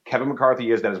who Kevin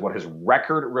McCarthy is. That is what his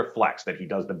record reflects, that he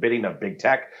does the bidding of big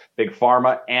tech, big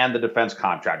pharma, and the defense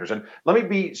contractors. And let me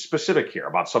be specific here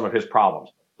about some of his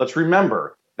problems. Let's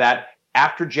remember that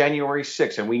after January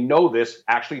 6th, and we know this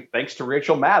actually thanks to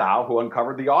Rachel Maddow, who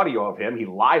uncovered the audio of him. He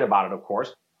lied about it, of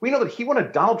course. We know that he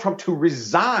wanted Donald Trump to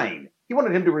resign. He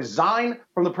wanted him to resign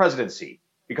from the presidency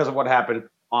because of what happened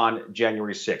on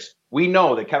January 6th. We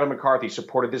know that Kevin McCarthy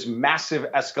supported this massive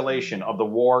escalation of the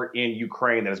war in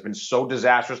Ukraine that has been so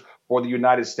disastrous for the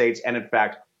United States and, in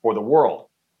fact, for the world.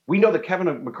 We know that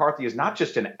Kevin McCarthy is not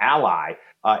just an ally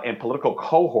and political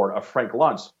cohort of Frank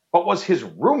Luntz, but was his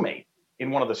roommate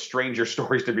in one of the stranger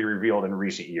stories to be revealed in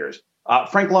recent years.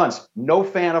 Frank Luntz, no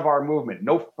fan of our movement,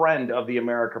 no friend of the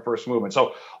America First movement.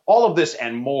 So all of this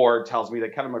and more tells me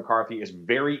that Kevin McCarthy is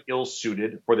very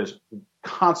ill-suited for this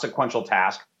consequential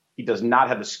task. He does not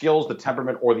have the skills, the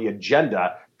temperament, or the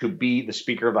agenda to be the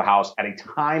Speaker of the House at a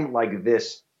time like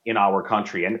this in our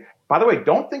country. And by the way,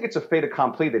 don't think it's a fait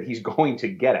accompli that he's going to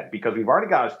get it, because we've already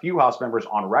got a few House members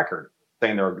on record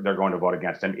saying they're going to vote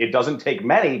against him. It doesn't take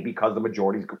many because the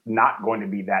majority is not going to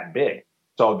be that big.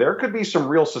 So there could be some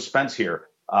real suspense here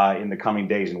in the coming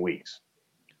days and weeks.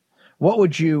 What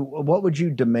would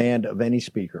you demand of any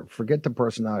speaker? Forget the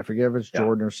personality. Forget if it's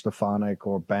Jordan or Stefanik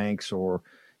or Banks or,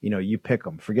 you pick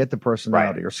them. Forget the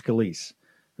personality, or Scalise.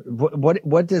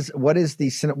 What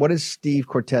does Steve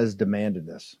Cortes demand in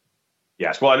this?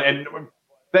 Yes, well, and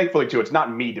thankfully too, it's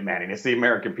not me demanding; it's the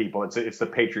American people. It's the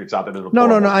patriots out there. No,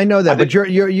 I know that, but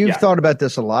you've thought about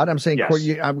this a lot. I'm saying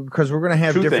because we're going to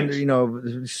have Two different.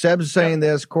 things. Seb's saying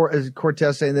this,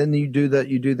 Cortes saying, then you do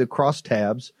the cross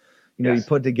tabs. You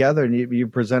put together and you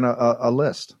present a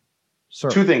list. Sir.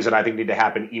 Two things that I think need to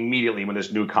happen immediately when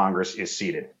this new Congress is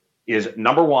seated is,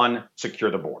 number one,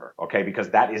 secure the border, okay? Because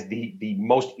that is the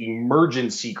most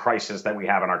emergency crisis that we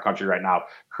have in our country right now,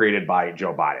 created by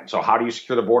Joe Biden. So how do you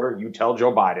secure the border? You tell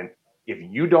Joe Biden, if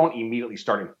you don't immediately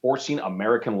start enforcing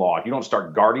American law, if you don't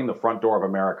start guarding the front door of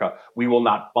America, we will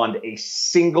not fund a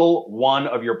single one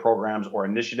of your programs or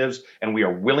initiatives, and we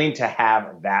are willing to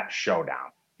have that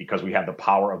showdown because we have the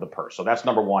power of the purse. So that's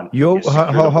number one.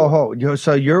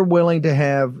 So you're willing to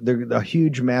have a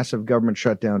huge, massive government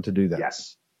shutdown to do that?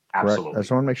 Yes. Absolutely. Correct. I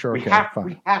just want to make sure. We have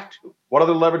to. What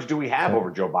other leverage do we have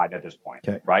over Joe Biden at this point?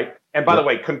 Right. And by the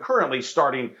way, concurrently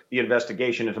starting the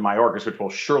investigation into Mayorkas, which will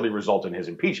surely result in his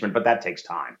impeachment, but that takes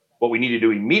time. What we need to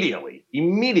do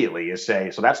immediately is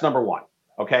say, so that's number one.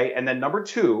 Okay. And then number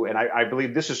two, and I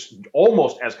believe this is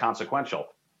almost as consequential,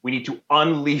 we need to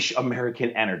unleash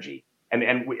American energy. And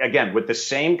again, with the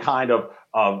same kind of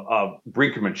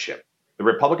brinkmanship. The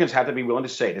Republicans have to be willing to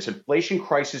say this inflation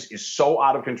crisis is so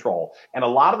out of control, and a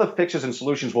lot of the fixes and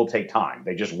solutions will take time.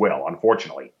 They just will,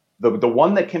 unfortunately. The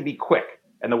one that can be quick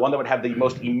and the one that would have the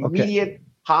most immediate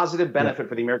positive benefit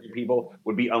for the American people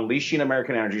would be unleashing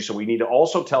American energy. So we need to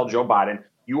also tell Joe Biden,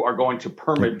 you are going to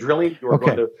permit drilling. You are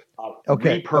going to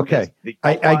re-permit the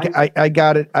I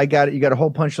got it. You got a whole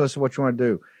punch list of what you want to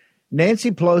do.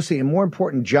 Nancy Pelosi and, more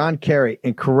important, John Kerry,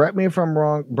 and correct me if I'm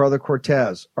wrong, Brother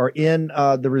Cortez, are in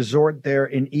the resort there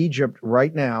in Egypt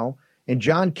right now. And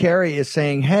John Kerry is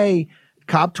saying, hey,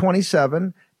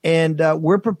 COP27, and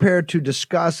we're prepared to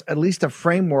discuss at least a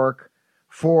framework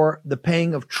for the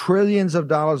paying of trillions of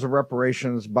dollars of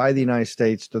reparations by the United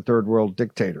States to third world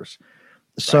dictators.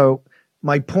 So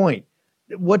my point,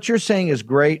 what you're saying is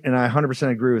great, and I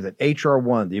 100% agree with it. H.R.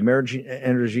 1, the American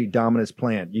Energy Dominance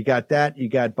Plan. You got that. You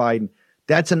got Biden.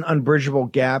 That's an unbridgeable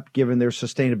gap given their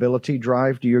sustainability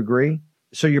drive. Do you agree?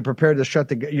 So you're prepared to shut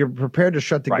the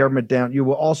government down. You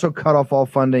will also cut off all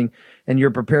funding, and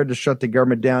you're prepared to shut the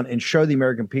government down and show the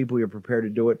American people you're prepared to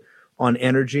do it on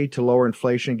energy to lower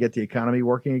inflation and get the economy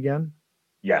working again?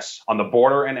 Yes, on the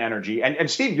border and energy. And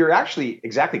Steve, you're actually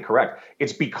exactly correct.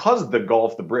 It's because the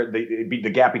gulf,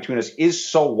 the gap between us is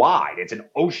so wide. It's an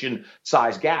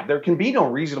ocean-sized gap. There can be no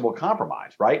reasonable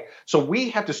compromise, right? So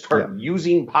we have to start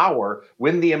using power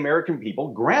when the American people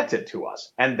grant it to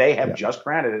us. And they have just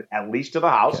granted it, at least to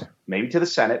the House, maybe to the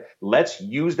Senate. Let's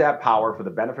use that power for the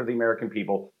benefit of the American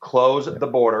people. Close the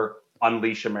border,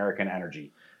 unleash American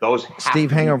energy. Those have to be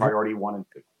priority 1 and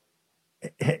 2.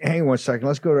 Hang on 1 second.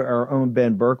 Let's go to our own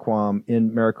Ben Berquam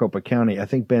in Maricopa County. I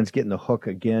think Ben's getting the hook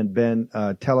again. Ben,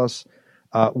 tell us,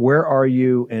 where are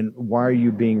you and why are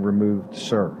you being removed,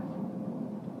 sir?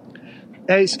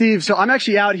 Hey, Steve. So I'm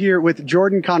actually out here with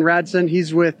Jordan Conradson.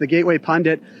 He's with the Gateway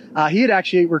Pundit. He had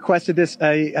actually requested this,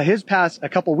 his pass a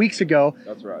couple weeks ago.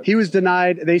 That's right. He was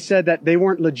denied. They said that they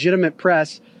weren't legitimate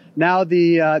press. Now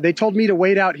they told me to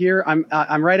wait out here.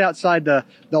 I'm right outside the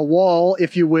wall,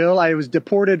 if you will. I was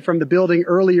deported from the building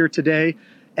earlier today,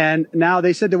 and now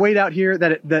they said to wait out here,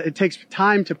 that it takes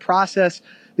time to process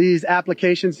these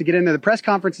applications to get in there. The press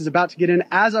conference is about to get in.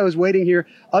 As I was waiting here,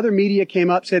 other media came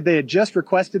up, said they had just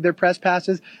requested their press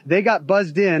passes. They got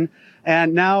buzzed in,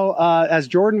 and now as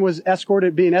Jordan was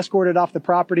being escorted off the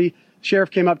property,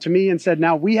 sheriff came up to me and said,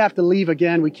 now we have to leave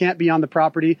again. We can't be on the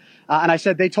property. And I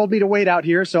said, they told me to wait out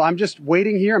here. So I'm just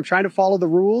waiting here. I'm trying to follow the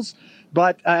rules.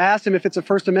 But I asked him if it's a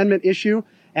First Amendment issue.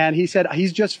 And he said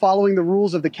he's just following the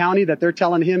rules of the county that they're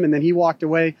telling him. And then he walked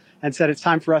away and said, it's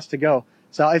time for us to go.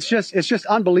 So it's just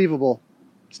unbelievable,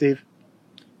 Steve.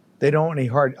 They don't want any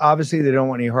hard. Obviously, they don't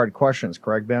want any hard questions.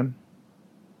 Correct, Ben?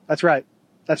 That's right.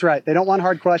 That's right. They don't want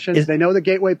hard questions. They know the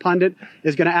Gateway Pundit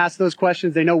is going to ask those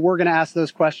questions. They know we're going to ask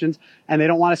those questions, and they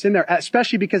don't want us in there,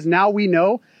 especially because now we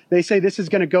know they say this is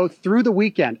going to go through the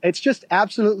weekend. It's just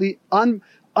absolutely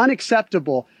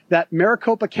unacceptable that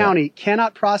Maricopa County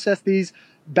cannot process these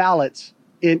ballots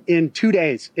in 2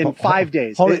 days, in 5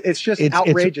 days. It's just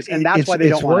outrageous, and that's why they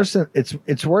don't want it.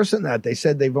 It's worse than that. They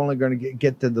said they've only going to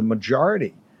get to the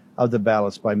majority of the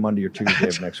ballots by Monday or Tuesday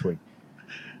of next week.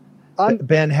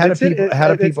 Ben, how do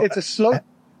people? It's a slow.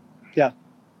 Yeah.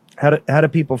 How do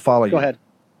people follow you? Go ahead.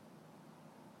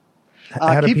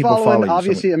 How do keep people following, follow you?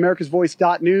 obviously,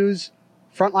 AmericasVoice.news,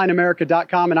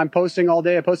 FrontlineAmerica.com, and I'm posting all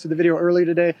day. I posted the video earlier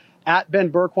today at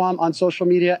Ben Bergquam on social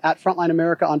media, at Frontline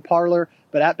America on Parler,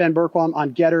 but at Ben Bergquam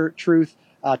on Getter, Truth,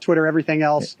 Twitter, everything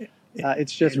else.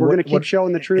 It's just we're going to keep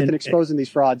showing the truth and exposing these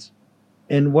frauds.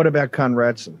 And what about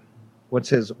Conradson? What's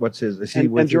his? Is he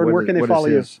with and Jordan, you? where can they follow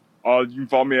you? You can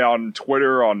follow me on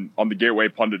Twitter, on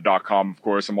thegatewaypundit.com, of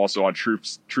course. I'm also on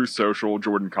Truth Social,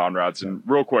 Jordan Conrads. And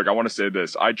real quick, I want to say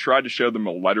this. I tried to show them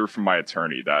a letter from my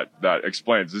attorney that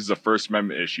explains this is a First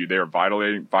Amendment issue. They are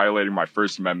violating my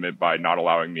First Amendment by not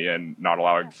allowing me in, not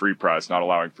allowing free press, not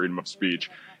allowing freedom of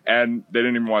speech. And they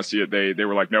didn't even want to see it. They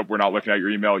were like, nope, we're not looking at your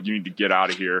email. You need to get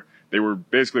out of here. They were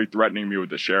basically threatening me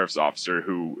with the sheriff's officer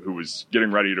who was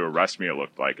getting ready to arrest me, it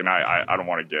looked like. And I don't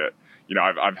want to get... You know,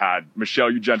 I've had Michelle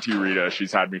Ugenti-Rita.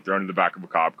 She's had me thrown in the back of a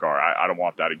cop car. I don't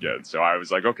want that again. So I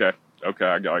was like, okay,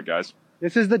 I got it, guys.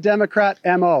 This is the Democrat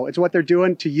MO. It's what they're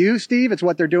doing to you, Steve. It's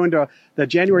what they're doing to the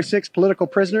January 6th political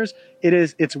prisoners.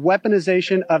 It's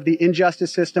weaponization of the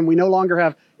injustice system. We no longer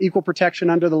have equal protection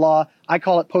under the law. I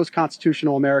call it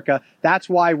post-constitutional America. That's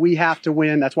why we have to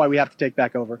win. That's why we have to take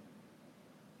back over.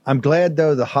 I'm glad,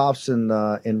 though, the Hoffs in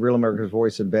Real America's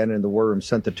Voice and Ben in the War Room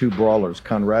sent the two brawlers,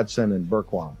 Conradson and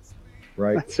Bergquam.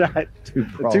 Right. That's right. Two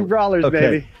brawlers,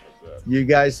 baby. You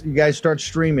guys start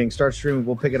streaming.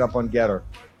 We'll pick it up on Getter.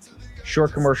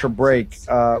 Short commercial break.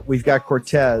 We've got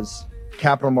Cortez,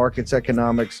 capital markets,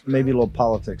 economics, maybe a little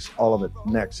politics. All of it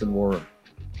next in War Room.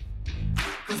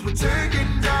 'Cause we're taking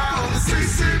down the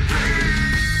CCP.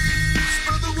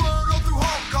 Spread the word all through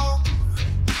Hong Kong.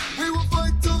 We will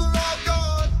fight till they're all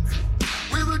gone.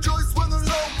 We rejoice when they're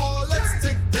no more. Let's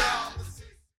take down the CCP.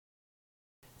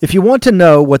 If you want to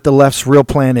know what the left's real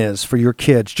plan is for your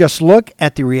kids, just look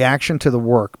at the reaction to the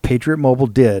work Patriot Mobile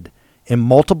did in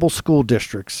multiple school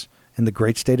districts in the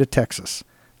great state of Texas.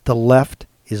 The left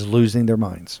is losing their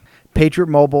minds. Patriot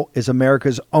Mobile is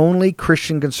America's only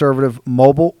Christian conservative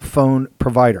mobile phone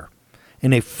provider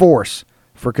and a force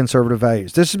for conservative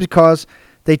values. This is because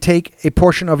they take a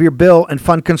portion of your bill and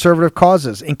fund conservative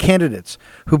causes and candidates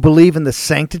who believe in the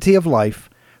sanctity of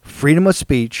life, freedom of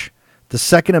speech, the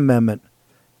Second Amendment,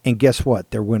 and guess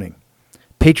what? They're winning.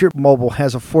 Patriot Mobile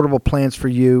has affordable plans for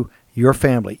you, your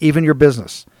family, even your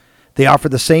business. They offer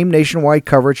the same nationwide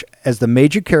coverage as the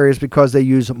major carriers because they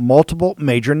use multiple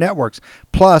major networks.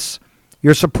 Plus,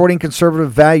 you're supporting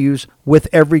conservative values with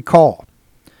every call.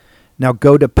 Now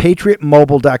go to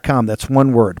patriotmobile.com. That's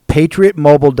one word.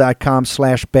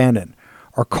 patriotmobile.com/Bannon.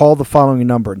 Or call the following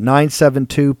number,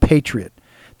 972-PATRIOT.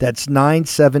 That's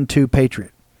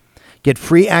 972-PATRIOT. Get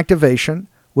free activation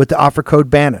with the offer code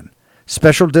Bannon.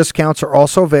 Special discounts are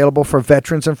also available for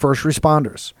veterans and first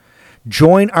responders.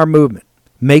 Join our movement.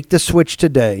 Make the switch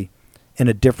today and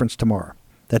a difference tomorrow.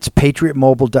 That's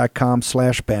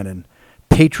patriotmobile.com/Bannon.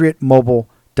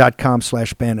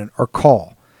 patriotmobile.com/Bannon or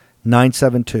call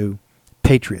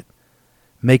 972-PATRIOT.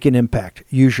 Make an impact.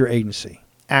 Use your agency.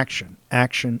 Action,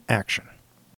 action, action.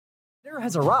 There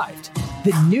has arrived.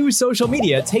 The new social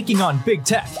media taking on big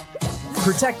tech,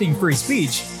 protecting free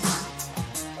speech,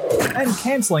 and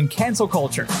canceling cancel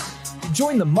culture.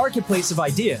 Join the marketplace of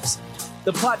ideas.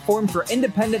 The platform for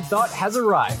independent thought has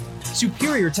arrived.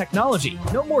 Superior technology.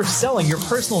 No more selling your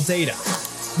personal data.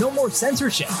 No more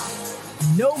censorship.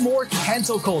 No more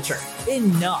cancel culture.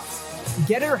 Enough.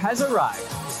 Getter has arrived.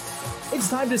 It's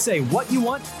time to say what you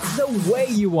want, the way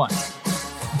you want.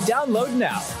 Download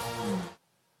now.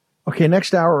 Okay,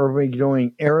 next hour we're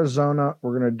doing Arizona.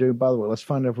 We're going to do, by the way, let's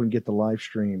find out if we can get the live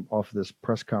stream off of this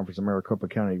press conference in Maricopa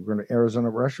County. We're going to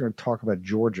Arizona. We're actually going to talk about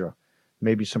Georgia,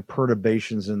 maybe some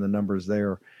perturbations in the numbers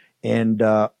there. And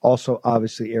also,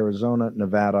 obviously, Arizona,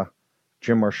 Nevada.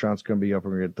 Jim Marchant's going to be up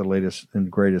and we're going to get the latest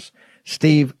and greatest.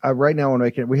 Steve, right now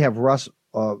we have Russ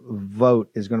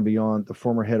Vogt is going to be on, the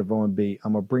former head of OMB.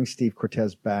 I'm going to bring Steve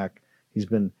Cortez back. He's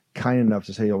been kind enough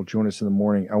to say he'll join us in the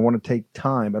morning. I want to take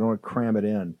time. I don't want to cram it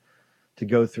in to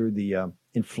go through the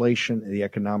inflation, the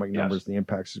economic numbers, the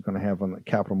impacts it's going to have on the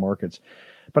capital markets.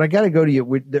 But I got to go to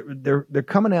you. They're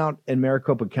coming out in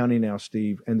Maricopa County now,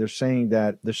 Steve, and they're saying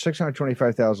that there's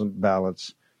 625,000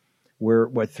 ballots.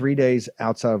 We're 3 days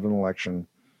outside of an election,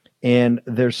 and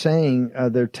they're saying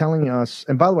they're telling us.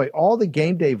 And by the way, all the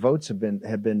game day votes have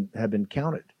been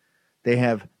counted. They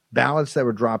have ballots that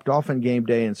were dropped off on game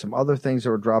day and some other things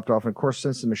that were dropped off. And of course,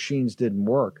 since the machines didn't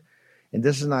work, and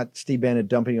this is not Steve Bannon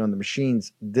dumping on the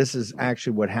machines. This is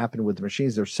actually what happened with the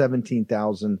machines. There's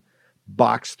 17,000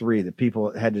 box 3 that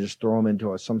people had to just throw them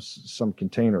into some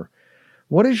container.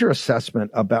 What is your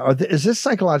assessment about? Is this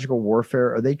psychological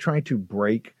warfare? Are they trying to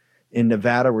break? In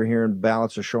Nevada, we're hearing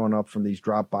ballots are showing up from these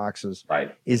drop boxes.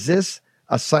 Right. Is this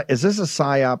a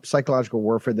psyop, psychological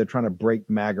warfare? They're trying to break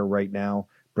MAGA right now,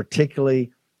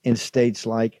 particularly in states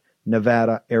like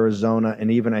Nevada, Arizona,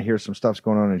 and even I hear some stuff's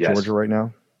going on in Georgia right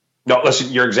now. No, listen,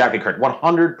 you're exactly correct.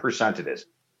 100% it is.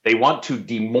 They want to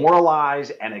demoralize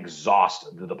and exhaust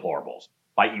the deplorables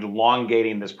by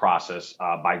elongating this process,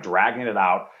 by dragging it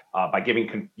out, by giving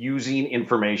confusing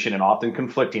information and often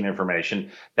conflicting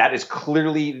information. That is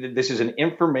clearly, this is an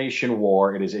information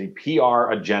war. It is a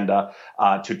PR agenda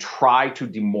to try to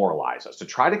demoralize us, to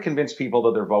try to convince people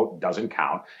that their vote doesn't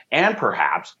count, and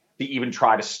perhaps to even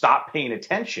try to stop paying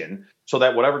attention so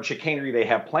that whatever chicanery they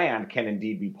have planned can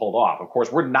indeed be pulled off. Of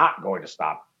course, we're not going to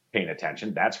stop paying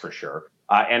attention, that's for sure.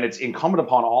 And it's incumbent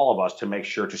upon all of us to make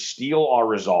sure to steel our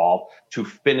resolve to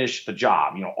finish the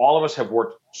job. You know, all of us have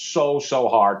worked so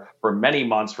hard for many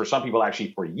months, for some people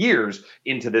actually for years,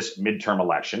 into this midterm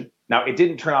election. Now, it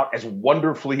didn't turn out as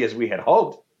wonderfully as we had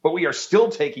hoped, but we are still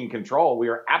taking control. We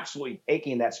are absolutely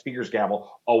taking that speaker's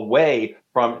gavel away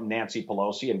from Nancy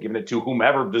Pelosi and giving it to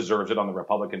whomever deserves it on the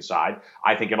Republican side.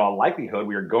 I think in all likelihood,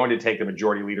 we are going to take the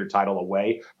majority leader title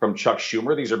away from Chuck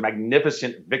Schumer. These are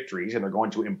magnificent victories, and they're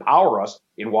going to empower us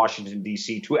in Washington,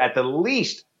 D.C. to at the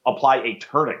least apply a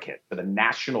tourniquet to the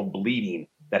national bleeding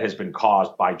that has been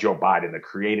caused by Joe Biden, the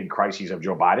created crises of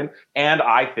Joe Biden. And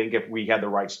I think if we had the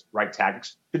right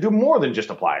tactics to do more than just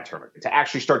apply a tourniquet, to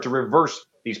actually start to reverse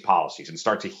these policies and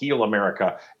start to heal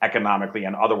America economically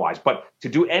and otherwise. But to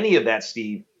do any of that,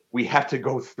 Steve, we have to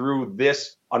go through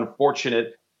this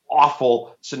unfortunate,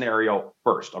 awful scenario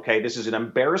first. Okay, this is an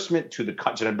embarrassment to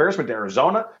it's an embarrassment to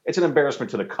Arizona. It's an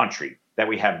embarrassment to the country that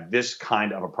we have this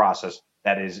kind of a process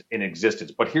that is in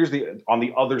existence. But here's on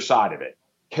the other side of it.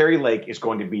 Kari Lake is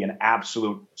going to be an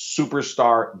absolute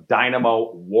superstar,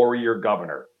 dynamo, warrior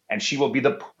governor. And she will be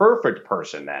the perfect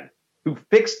person then to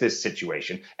fix this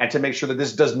situation and to make sure that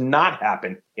this does not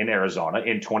happen in Arizona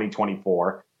in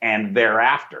 2024 and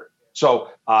thereafter. So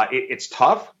it's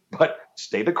tough, but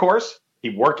stay the course,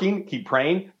 keep working, keep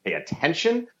praying, pay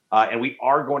attention, and we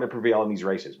are going to prevail in these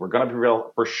races. We're going to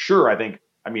prevail for sure, I think.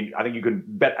 I think you can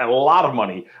bet a lot of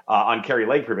money on Kari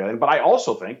Lake prevailing, but I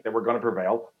also think that we're going to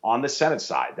prevail on the Senate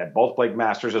side, that both Blake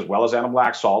Masters as well as Adam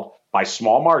Laxalt, by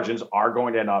small margins, are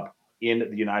going to end up in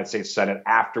the United States Senate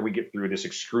after we get through this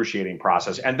excruciating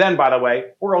process. And then, by the way,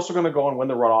 we're also going to go and win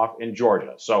the runoff in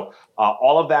Georgia. So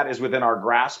all of that is within our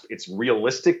grasp. It's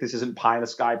realistic. This isn't pie in the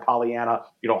sky, Pollyanna,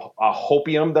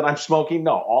 hopium that I'm smoking.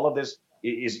 No, all of this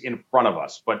is in front of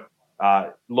us. But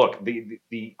look,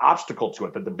 the obstacle to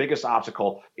it, the biggest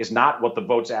obstacle is not what the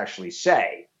votes actually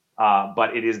say,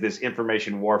 but it is this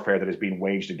information warfare that is being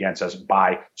waged against us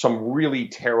by some really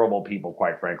terrible people,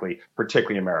 quite frankly,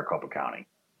 particularly in Maricopa County.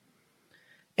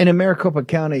 And in Maricopa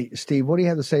County, Steve, what do you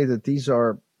have to say that these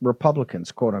are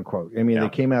Republicans, quote unquote? I mean, They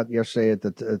came out yesterday at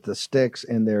the sticks,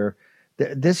 and they're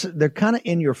kind of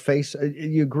in your face.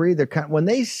 You agree? When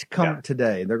they come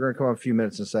today, they're going to come up in a few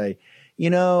minutes and say,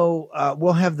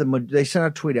 we'll have they sent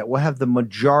a tweet out. We'll have the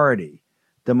majority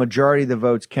of the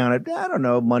votes counted. I don't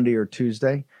know, Monday or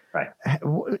Tuesday. Right.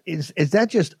 Is that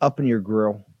just up in your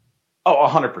grill? Oh,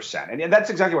 100%. And that's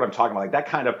exactly what I'm talking about. Like that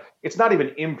kind of, it's not even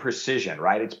imprecision,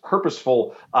 right? It's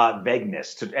purposeful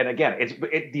vagueness. And again,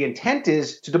 the intent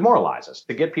is to demoralize us,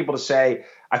 to get people to say,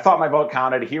 I thought my vote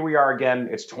counted. Here we are again.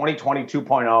 It's 2020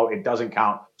 2.0. It doesn't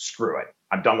count. Screw it.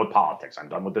 I'm done with politics. I'm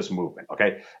done with this movement.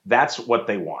 Okay. That's what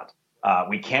they want.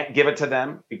 We can't give it to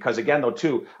them because, again, though,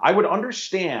 too, I would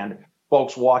understand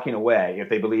folks walking away if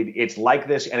they believe it's like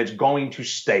this and it's going to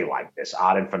stay like this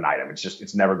ad infinitum.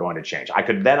 It's never going to change. I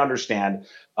could then understand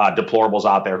deplorables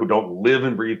out there who don't live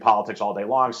and breathe politics all day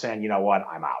long saying, you know what,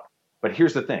 I'm out. But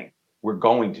here's the thing. We're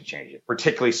going to change it,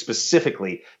 particularly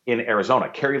specifically in Arizona.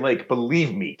 Kari Lake,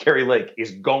 believe me, Kari Lake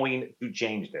is going to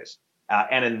change this.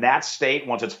 And in that state,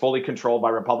 once it's fully controlled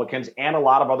by Republicans and a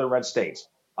lot of other red states,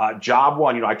 job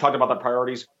one, I talked about the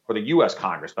priorities for the U.S.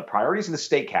 Congress, the priorities in the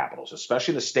state capitals,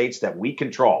 especially the states that we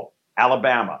control,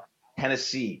 Alabama,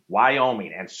 Tennessee,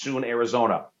 Wyoming, and soon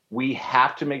Arizona. We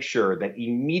have to make sure that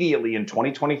immediately in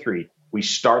 2023, we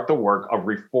start the work of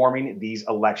reforming these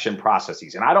election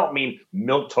processes. And I don't mean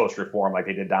milquetoast reform like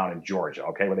they did down in Georgia,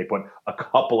 okay, where they put a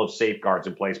couple of safeguards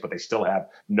in place, but they still have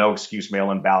no excuse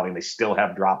mail-in balloting. They still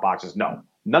have drop boxes. No,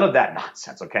 none of that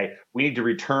nonsense, okay? We need to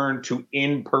return to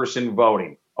in-person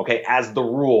voting, okay, as the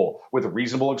rule, with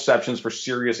reasonable exceptions for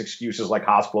serious excuses like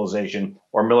hospitalization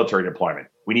or military deployment.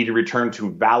 We need to return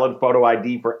to valid photo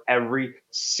ID for every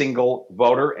single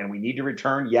voter, and we need to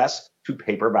return, yes, to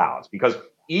paper ballots. Because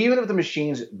even if the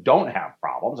machines don't have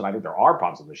problems, and I think there are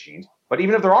problems with machines, but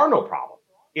even if there are no problems,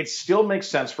 it still makes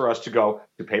sense for us to go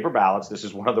to paper ballots. This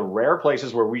is one of the rare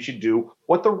places where we should do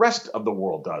what the rest of the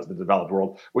world does, the developed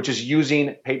world, which is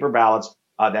using paper ballots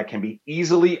that can be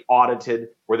easily audited,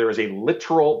 where there is a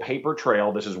literal paper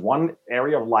trail. This is one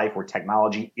area of life where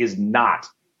technology is not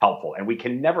helpful. And we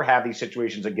can never have these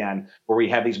situations again where we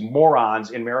have these morons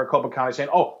in Maricopa County saying,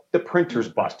 oh, the printer's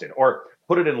busted, or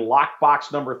put it in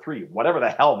lockbox number 3, whatever the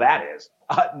hell that is.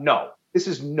 No, this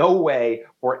is no way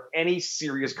for any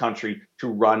serious country to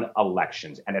run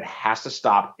elections, and it has to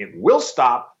stop. It will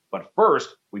stop, but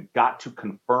first, we've got to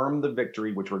confirm the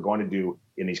victory, which we're going to do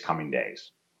in these coming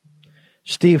days.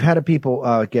 Steve, how do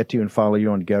people get to you and follow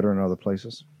you on Getter and other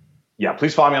places? Yeah,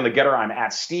 please follow me on the Getter. I'm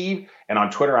at Steve, and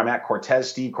on Twitter, I'm at Cortez,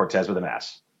 Steve Cortez with an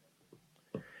S.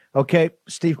 Okay,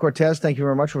 Steve Cortez, thank you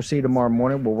very much. We'll see you tomorrow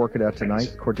morning. We'll work it out tonight.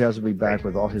 Thanks. Cortez will be back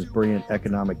with all his brilliant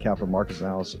economic capital markets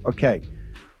analysis. Okay,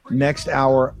 next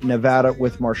hour, Nevada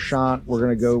with Marchant. We're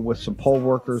going to go with some poll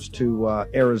workers to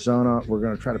Arizona. We're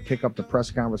going to try to pick up the press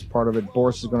conference part of it.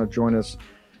 Boris is going to join us.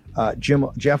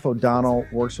 Jeff O'Donnell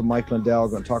works with Mike Lindell.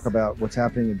 Going to talk about what's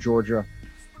happening in Georgia.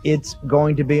 It's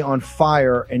going to be on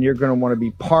fire, and you're going to want to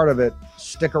be part of it.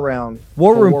 Stick around.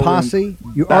 War Room Posse,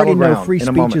 you already know free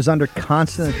speech is under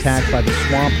constant attack by the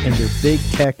swamp and their big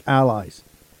tech allies.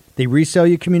 They resell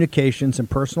your communications and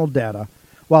personal data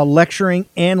while lecturing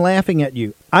and laughing at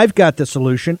you. I've got the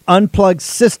solution. Unplug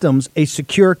Systems, a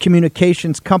secure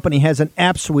communications company, has an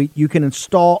app suite you can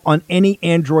install on any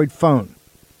Android phone,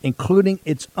 including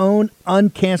its own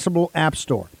uncancelable app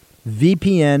store,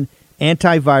 VPN,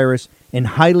 antivirus, and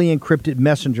highly encrypted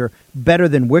messenger, better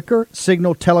than Wicker,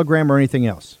 Signal, Telegram, or anything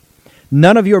else.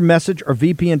 None of your message or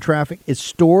VPN traffic is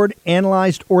stored,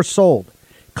 analyzed, or sold.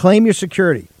 Claim your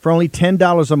security for only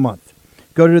 $10 a month.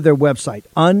 Go to their website,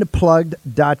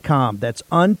 unplugged.com. That's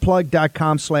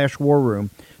unplugged.com/warroom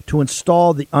to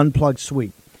install the Unplugged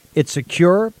suite. It's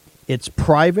secure, it's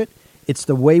private, it's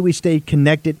the way we stay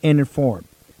connected and informed.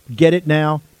 Get it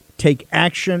now. Take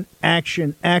action,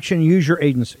 action, action. Use your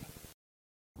agency.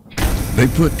 They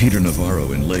put Peter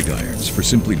Navarro in leg irons for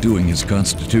simply doing his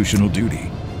constitutional duty.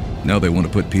 Now they want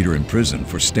to put Peter in prison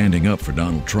for standing up for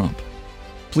Donald Trump.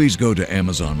 Please go to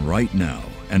Amazon right now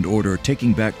and order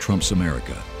Taking Back Trump's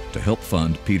America to help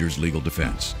fund Peter's legal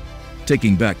defense.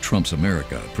 Taking Back Trump's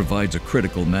America provides a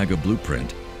critical MAGA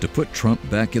blueprint to put Trump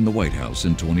back in the White House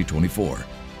in 2024.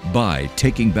 Buy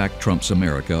Taking Back Trump's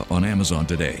America on Amazon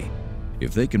today.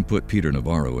 If they can put Peter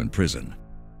Navarro in prison,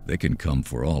 they can come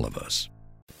for all of us.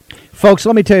 Folks,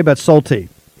 let me tell you about Solti.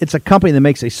 It's a company that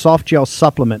makes a soft gel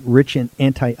supplement rich in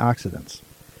antioxidants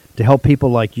to help people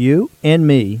like you and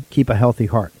me keep a healthy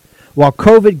heart. While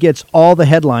COVID gets all the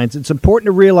headlines, it's important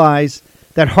to realize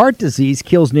that heart disease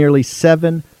kills nearly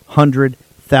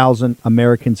 700,000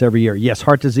 Americans every year. Yes,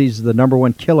 heart disease is the number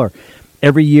one killer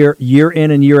every year, year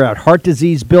in and year out. Heart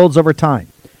disease builds over time.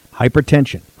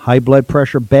 Hypertension, high blood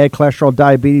pressure, bad cholesterol,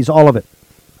 diabetes, all of it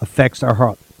affects our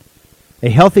heart. A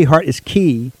healthy heart is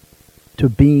key to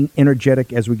being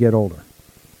energetic as we get older.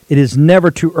 It is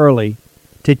never too early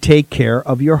to take care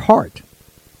of your heart.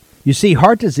 You see,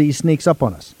 heart disease sneaks up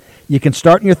on us. You can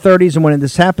start in your 30s, and when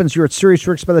this happens, you're at serious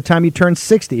risk by the time you turn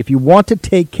 60. If you want to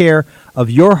take care of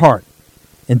your heart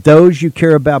and those you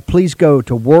care about, please go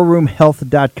to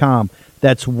warroomhealth.com.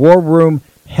 That's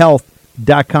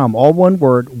warroomhealth.com. All one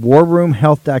word,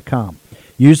 warroomhealth.com.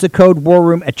 Use the code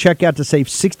WARROOM at checkout to save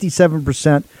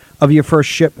 67% of your first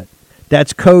shipment.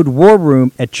 That's code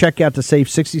WARROOM at checkout to save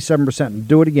 67%. And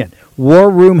do it again. War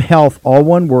Room Health, all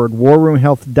one word,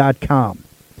 warroomhealth.com.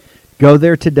 Go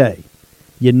there today.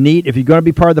 You need, if you're going to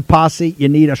be part of the posse, you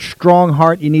need a strong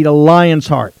heart. You need a lion's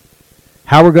heart.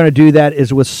 How we're going to do that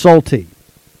is with Solti.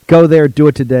 Go there, do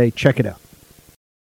it today. Check it out.